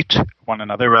complete one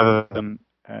another rather than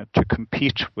to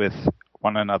compete with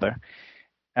one another.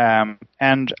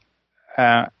 And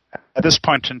at this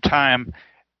point in time,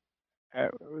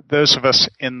 those of us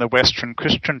in the Western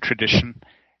Christian tradition,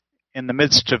 in the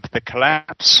midst of the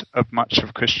collapse of much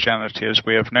of Christianity as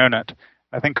we have known it,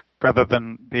 I think rather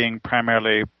than being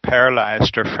primarily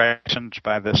paralyzed or frightened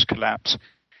by this collapse,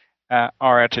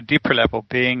 are at a deeper level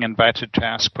being invited to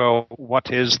ask, well, what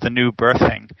is the new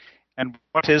birthing? And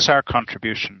what is our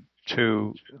contribution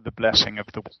to the blessing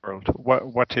of the world?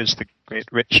 What is the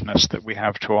great richness that we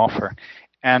have to offer?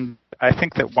 And I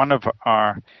think that one of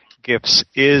our gifts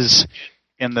is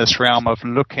in this realm of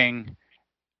looking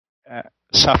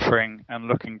suffering and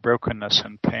looking brokenness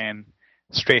and pain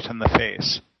straight in the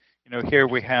face. Here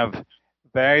we have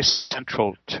very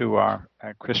central to our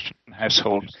Christian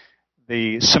household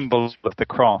the symbol of the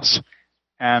cross,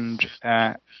 and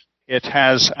it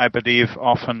has, I believe,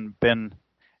 often been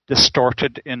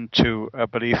distorted into a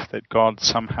belief that God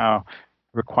somehow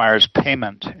requires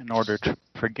payment in order to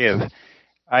forgive.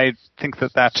 I think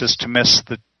that is to miss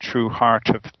the true heart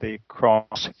of the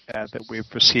cross that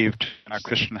we've received in our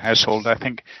Christian household. I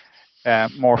think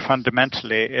more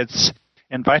fundamentally it's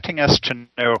inviting us to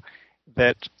know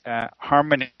that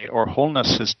harmony or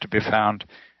wholeness is to be found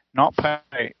not by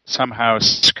somehow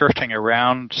skirting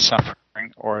around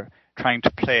suffering or trying to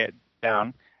play it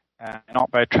down, not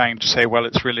by trying to say, well,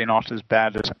 it's really not as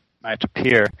bad as it might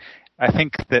appear. I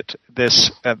think that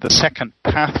this the second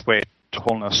pathway to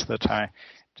wholeness that I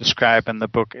describe in the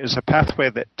book is a pathway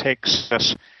that takes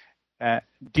us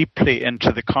deeply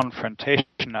into the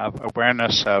confrontation of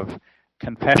awareness, of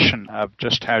confession of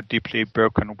just how deeply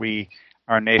broken we,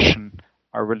 our nation,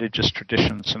 our religious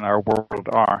traditions, and our world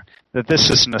are. That this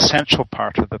is an essential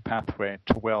part of the pathway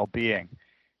to well-being.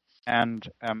 And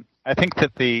I think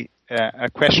that a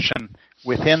question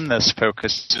within this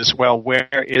focus is, well,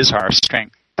 where is our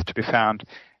strength to be found?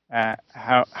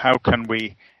 How can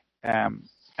we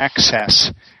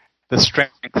access the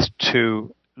strength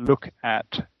to look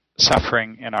at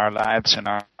suffering in our lives, in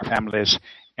our families,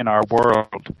 in our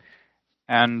world?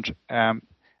 And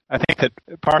I think that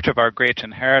part of our great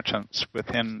inheritance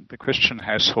within the Christian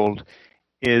household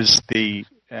is the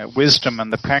wisdom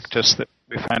and the practice that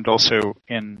we find also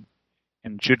in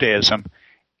Judaism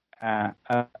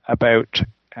about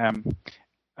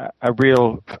a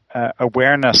real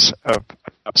awareness of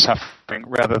suffering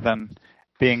rather than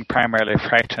being primarily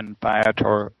frightened by it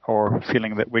or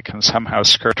feeling that we can somehow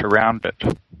skirt around it.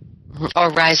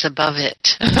 Or rise above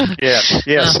it. Yes,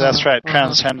 that's right,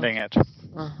 transcending it.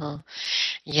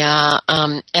 Yeah,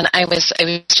 and I was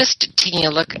just taking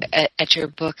a look at your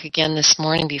book again this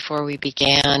morning before we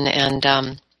began, and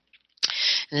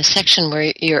in the section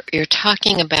where you're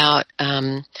talking about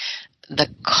the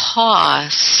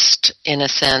cost, in a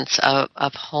sense,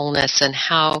 of wholeness, and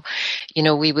how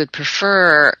we would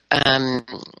prefer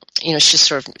it's just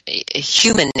sort of a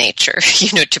human nature,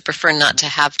 to prefer not to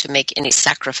have to make any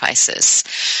sacrifices.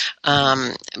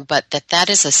 But that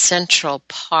is a central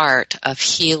part of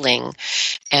healing.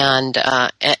 And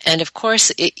of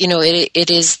course,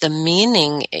 it is the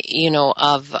meaning,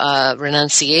 of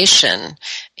renunciation,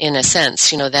 in a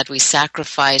sense, that we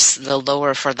sacrifice the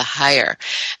lower for the higher.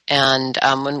 And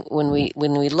when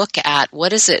we look at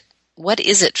what is it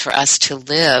for us to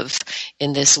live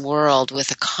in this world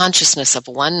with a consciousness of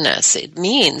oneness, it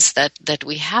means that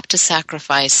we have to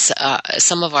sacrifice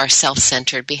some of our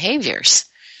self-centered behaviors.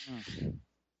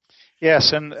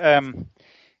 Yes, and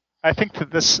I think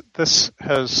that this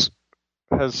has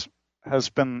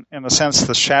been, in a sense,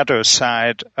 the shadow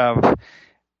side of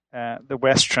the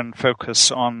Western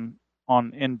focus on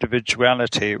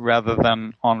individuality rather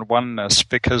than on oneness,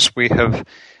 because we have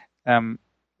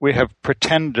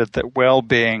pretended that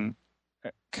well-being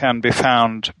can be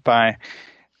found by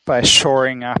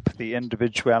shoring up the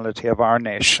individuality of our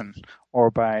nation, or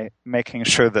by making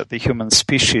sure that the human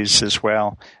species is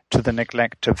well to the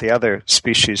neglect of the other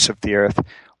species of the earth,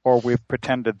 or we've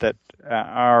pretended that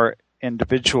our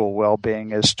individual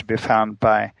well-being is to be found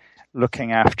by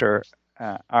looking after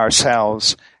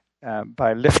ourselves,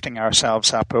 by lifting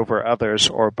ourselves up over others,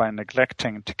 or by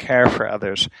neglecting to care for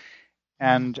others.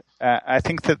 And I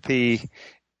think that the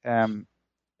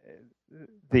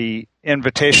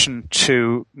invitation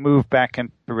to move back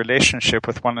into relationship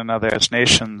with one another as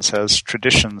nations, as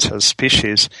traditions, as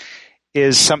species,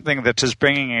 is something that is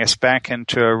bringing us back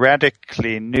into a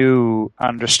radically new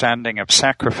understanding of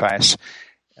sacrifice.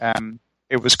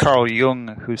 It was Carl Jung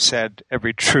who said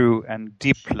every true and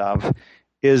deep love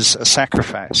is a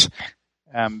sacrifice.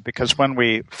 Because when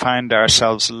we find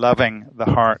ourselves loving the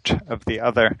heart of the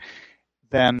other,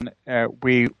 then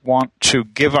we want to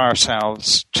give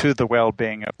ourselves to the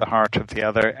well-being of the heart of the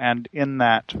other, and in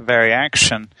that very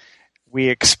action, we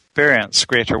experience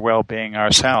greater well-being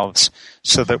ourselves,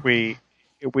 so that we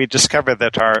discover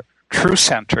that our true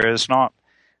center is not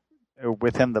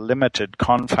within the limited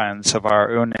confines of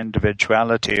our own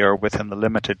individuality, or within the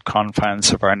limited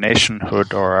confines of our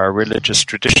nationhood or our religious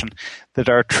tradition, that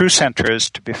our true center is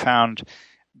to be found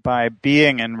by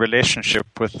being in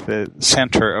relationship with the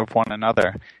center of one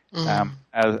another,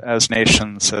 as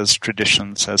nations, as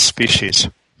traditions, as species.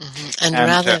 And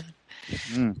rather,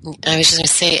 I was just going to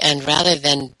say, and rather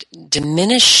than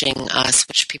diminishing us,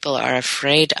 which people are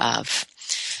afraid of,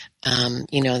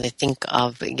 they think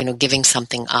of, giving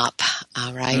something up,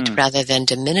 right? Rather than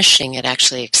diminishing, it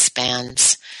actually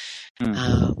expands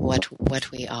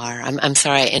what we are. I'm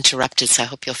sorry I interrupted, so I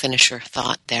hope you'll finish your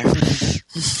thought there.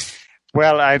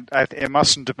 Well, it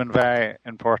mustn't have been very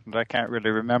important. I can't really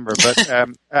remember, but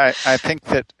I think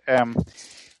that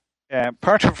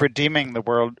part of redeeming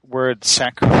the word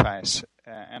sacrifice,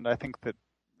 and I think that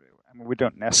we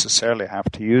don't necessarily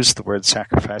have to use the word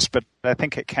sacrifice, but I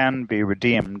think it can be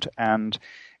redeemed, and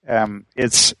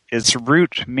its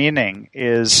root meaning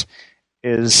is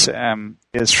from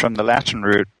the Latin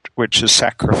root, which is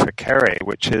sacrificare,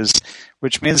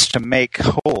 which means to make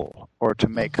whole or to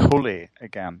make holy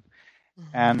again.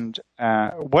 And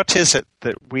what is it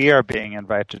that we are being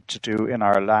invited to do in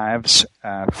our lives,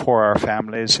 for our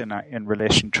families, in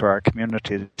relation to our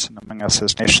communities and among us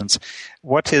as nations?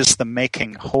 What is the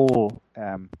making whole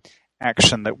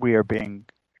action that we are being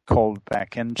called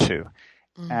back into?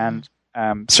 And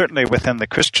certainly within the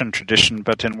Christian tradition,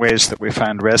 but in ways that we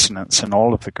find resonance in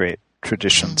all of the great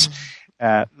traditions.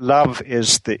 Love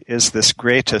is this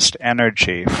greatest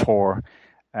energy for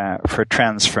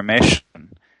transformation.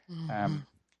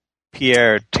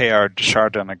 Pierre Teilhard de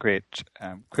Chardin, a great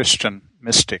Christian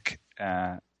mystic,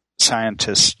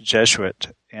 scientist,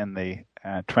 Jesuit in the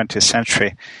 20th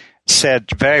century, said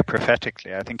very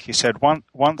prophetically, I think he said,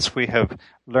 once we have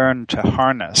learned to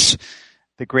harness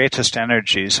the greatest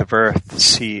energies of earth,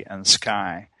 sea, and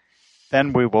sky,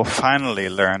 then we will finally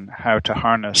learn how to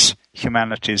harness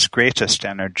humanity's greatest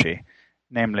energy,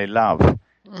 namely love.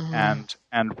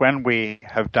 And when we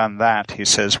have done that, he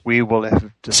says, we will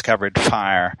have discovered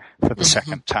fire for the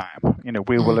second time.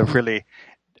 We will have really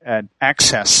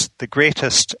accessed the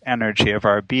greatest energy of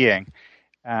our being.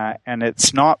 And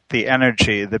it's not the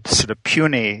energy, the sort of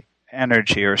puny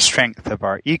energy or strength of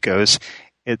our egos.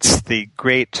 It's the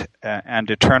great and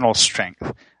eternal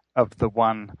strength of the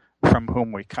one from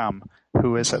whom we come,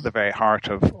 who is at the very heart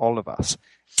of all of us.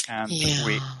 And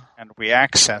we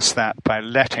access that by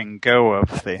letting go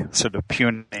of the sort of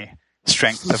puny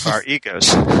strength of our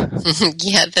egos.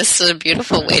 Yeah, that's a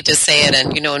beautiful way to say it.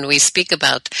 And, when we speak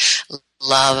about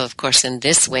love, of course, in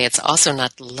this way, it's also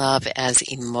not love as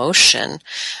emotion,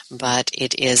 but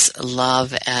it is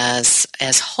love as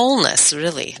wholeness,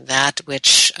 really, that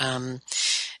which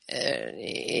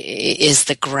is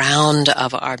the ground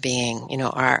of our being,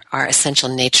 our essential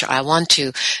nature. I want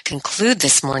to conclude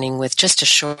this morning with just a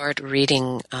short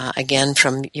reading, again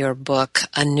from your book,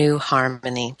 A New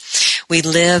Harmony. We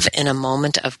live in a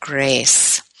moment of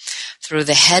grace. Through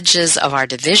the hedges of our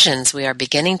divisions, we are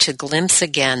beginning to glimpse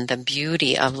again the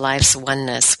beauty of life's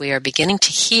oneness. We are beginning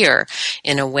to hear,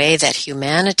 in a way that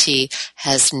humanity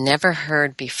has never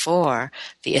heard before,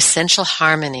 the essential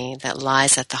harmony that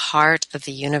lies at the heart of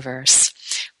the universe.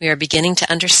 We are beginning to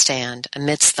understand,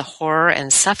 amidst the horror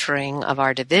and suffering of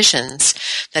our divisions,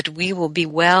 that we will be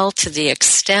well to the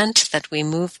extent that we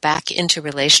move back into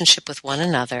relationship with one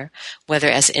another, whether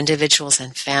as individuals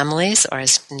and families or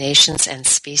as nations and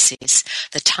species.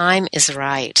 The time is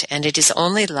right, and it is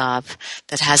only love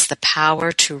that has the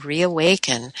power to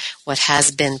reawaken what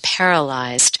has been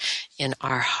paralyzed in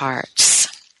our hearts.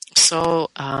 So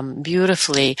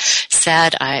beautifully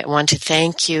said. I want to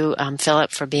thank you,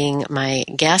 Philip, for being my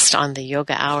guest on the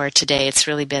Yoga Hour today. It's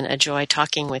really been a joy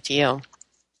talking with you.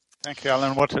 Thank you,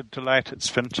 Ellen. What a delight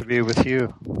it's been to be with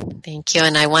you. Thank you.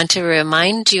 And I want to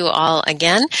remind you all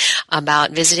again about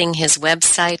visiting his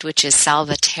website, which is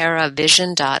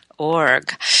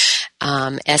salvateravision.org.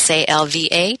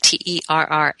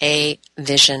 SALVATERRA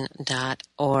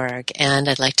vision.org. And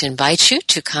I'd like to invite you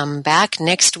to come back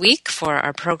next week for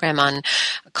our program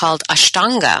called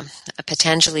Ashtanga,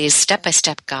 Patanjali's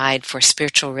step-by-step guide for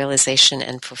spiritual realization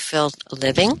and fulfilled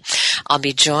living. I'll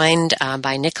be joined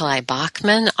by Nikolai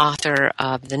Bachman, author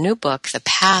of the new book, The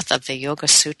Path of the Yoga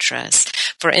Sutras.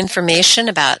 For information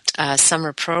about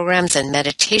summer programs and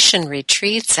meditation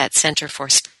retreats at Center for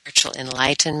Spiritual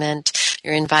Enlightenment,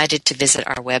 you're invited to visit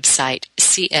our website,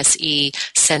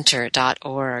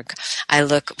 csecenter.org. I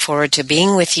look forward to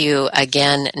being with you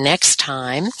again next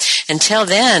time. Until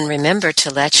then, remember to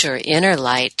let your inner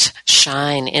light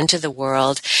shine into the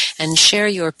world and share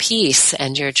your peace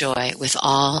and your joy with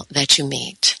all that you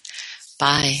meet.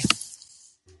 Bye.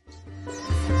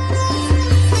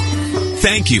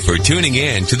 Thank you for tuning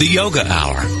in to the Yoga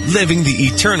Hour, Living the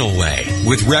Eternal Way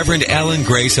with Reverend Ellen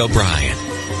Grace O'Brien.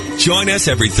 Join us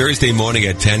every Thursday morning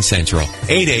at 10 Central,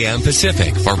 8 a.m.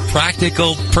 Pacific for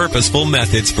practical, purposeful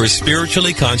methods for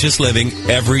spiritually conscious living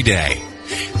every day.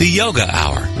 The Yoga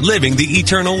Hour, Living the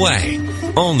Eternal Way,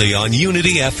 only on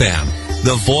Unity FM,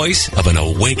 the voice of an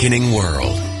awakening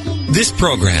world. This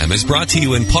program is brought to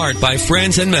you in part by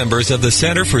friends and members of the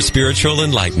Center for Spiritual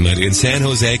Enlightenment in San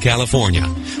Jose, California,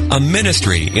 a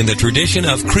ministry in the tradition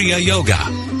of Kriya Yoga,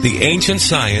 the ancient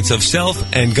science of self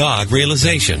and God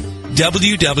realization.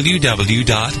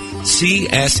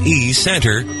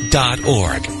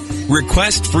 www.csecenter.org.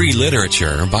 Request free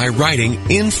literature by writing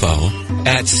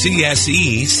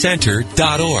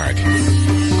info@csecenter.org.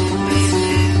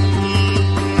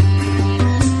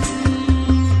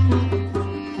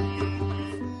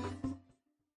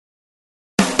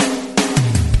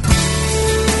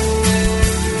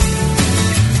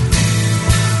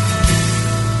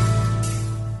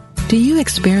 Do you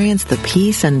experience the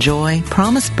peace and joy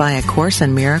promised by A Course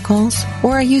in Miracles?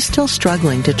 Or are you still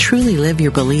struggling to truly live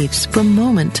your beliefs from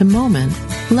moment to moment?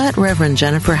 Let Reverend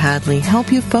Jennifer Hadley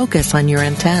help you focus on your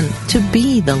intent to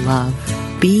be the love,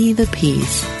 be the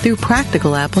peace, through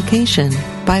practical application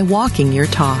by walking your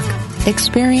talk.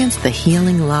 Experience the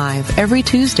healing live every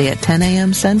Tuesday at 10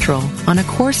 a.m. Central on A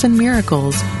Course in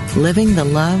Miracles, Living the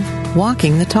Love,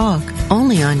 Walking the Talk,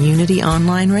 only on Unity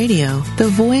Online Radio, the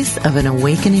voice of an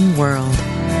awakening world.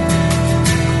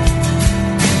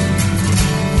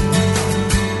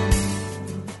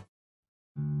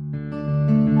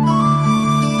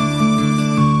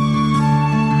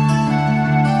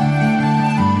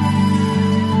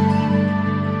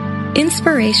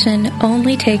 Inspiration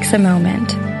only takes a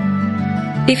moment.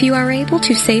 If you are able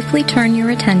to safely turn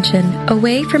your attention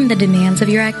away from the demands of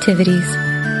your activities,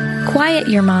 quiet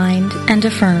your mind and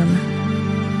affirm,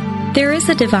 there is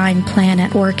a divine plan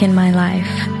at work in my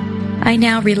life. I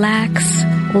now relax,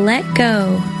 let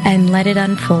go, and let it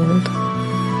unfold.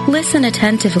 Listen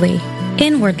attentively,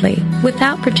 inwardly,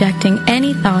 without projecting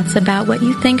any thoughts about what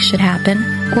you think should happen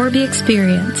or be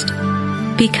experienced.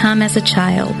 Become as a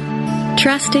child,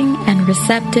 trusting and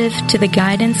receptive to the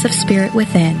guidance of Spirit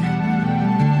within.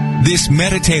 This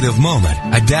meditative moment,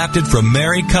 adapted from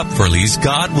Mary Kupferle's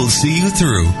God Will See You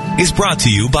Through, is brought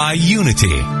to you by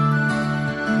Unity.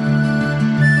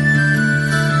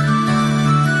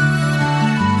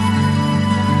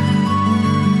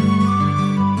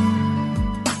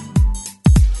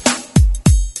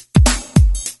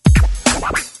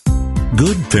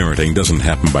 Good parenting doesn't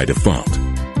happen by default.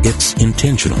 It's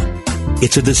intentional.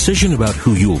 It's a decision about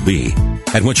who you'll be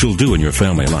and what you'll do in your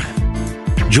family life.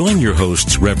 Join your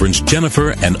hosts, Reverends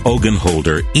Jennifer and Ogun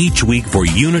Holder, each week for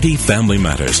Unity Family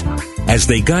Matters as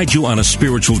they guide you on a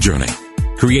spiritual journey,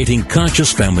 creating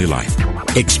conscious family life.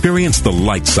 Experience the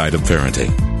light side of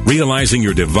parenting, realizing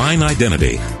your divine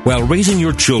identity while raising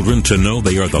your children to know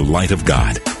they are the light of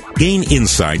God. Gain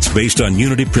insights based on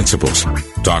Unity principles.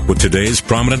 Talk with today's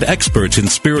prominent experts in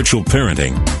spiritual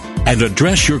parenting and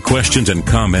address your questions and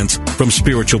comments from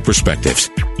spiritual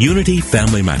perspectives. Unity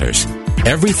Family Matters.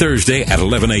 Every Thursday at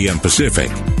 11 a.m.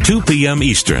 Pacific, 2 p.m.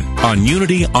 Eastern on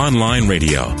Unity Online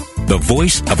Radio, the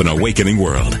voice of an awakening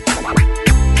world.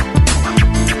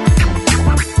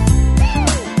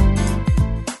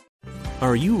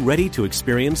 Are you ready to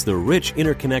experience the rich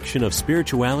interconnection of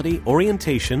spirituality,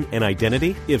 orientation, and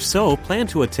identity? If so, plan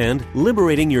to attend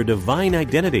Liberating Your Divine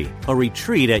Identity, a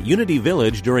retreat at Unity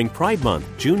Village during Pride Month,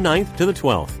 June 9th to the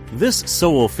 12th. This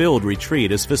soul-filled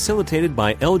retreat is facilitated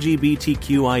by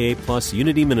LGBTQIA+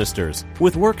 Unity ministers,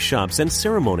 with workshops and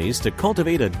ceremonies to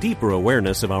cultivate a deeper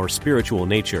awareness of our spiritual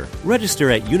nature.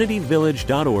 Register at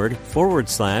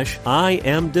unityvillage.org/I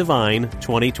Am Divine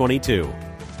 2022.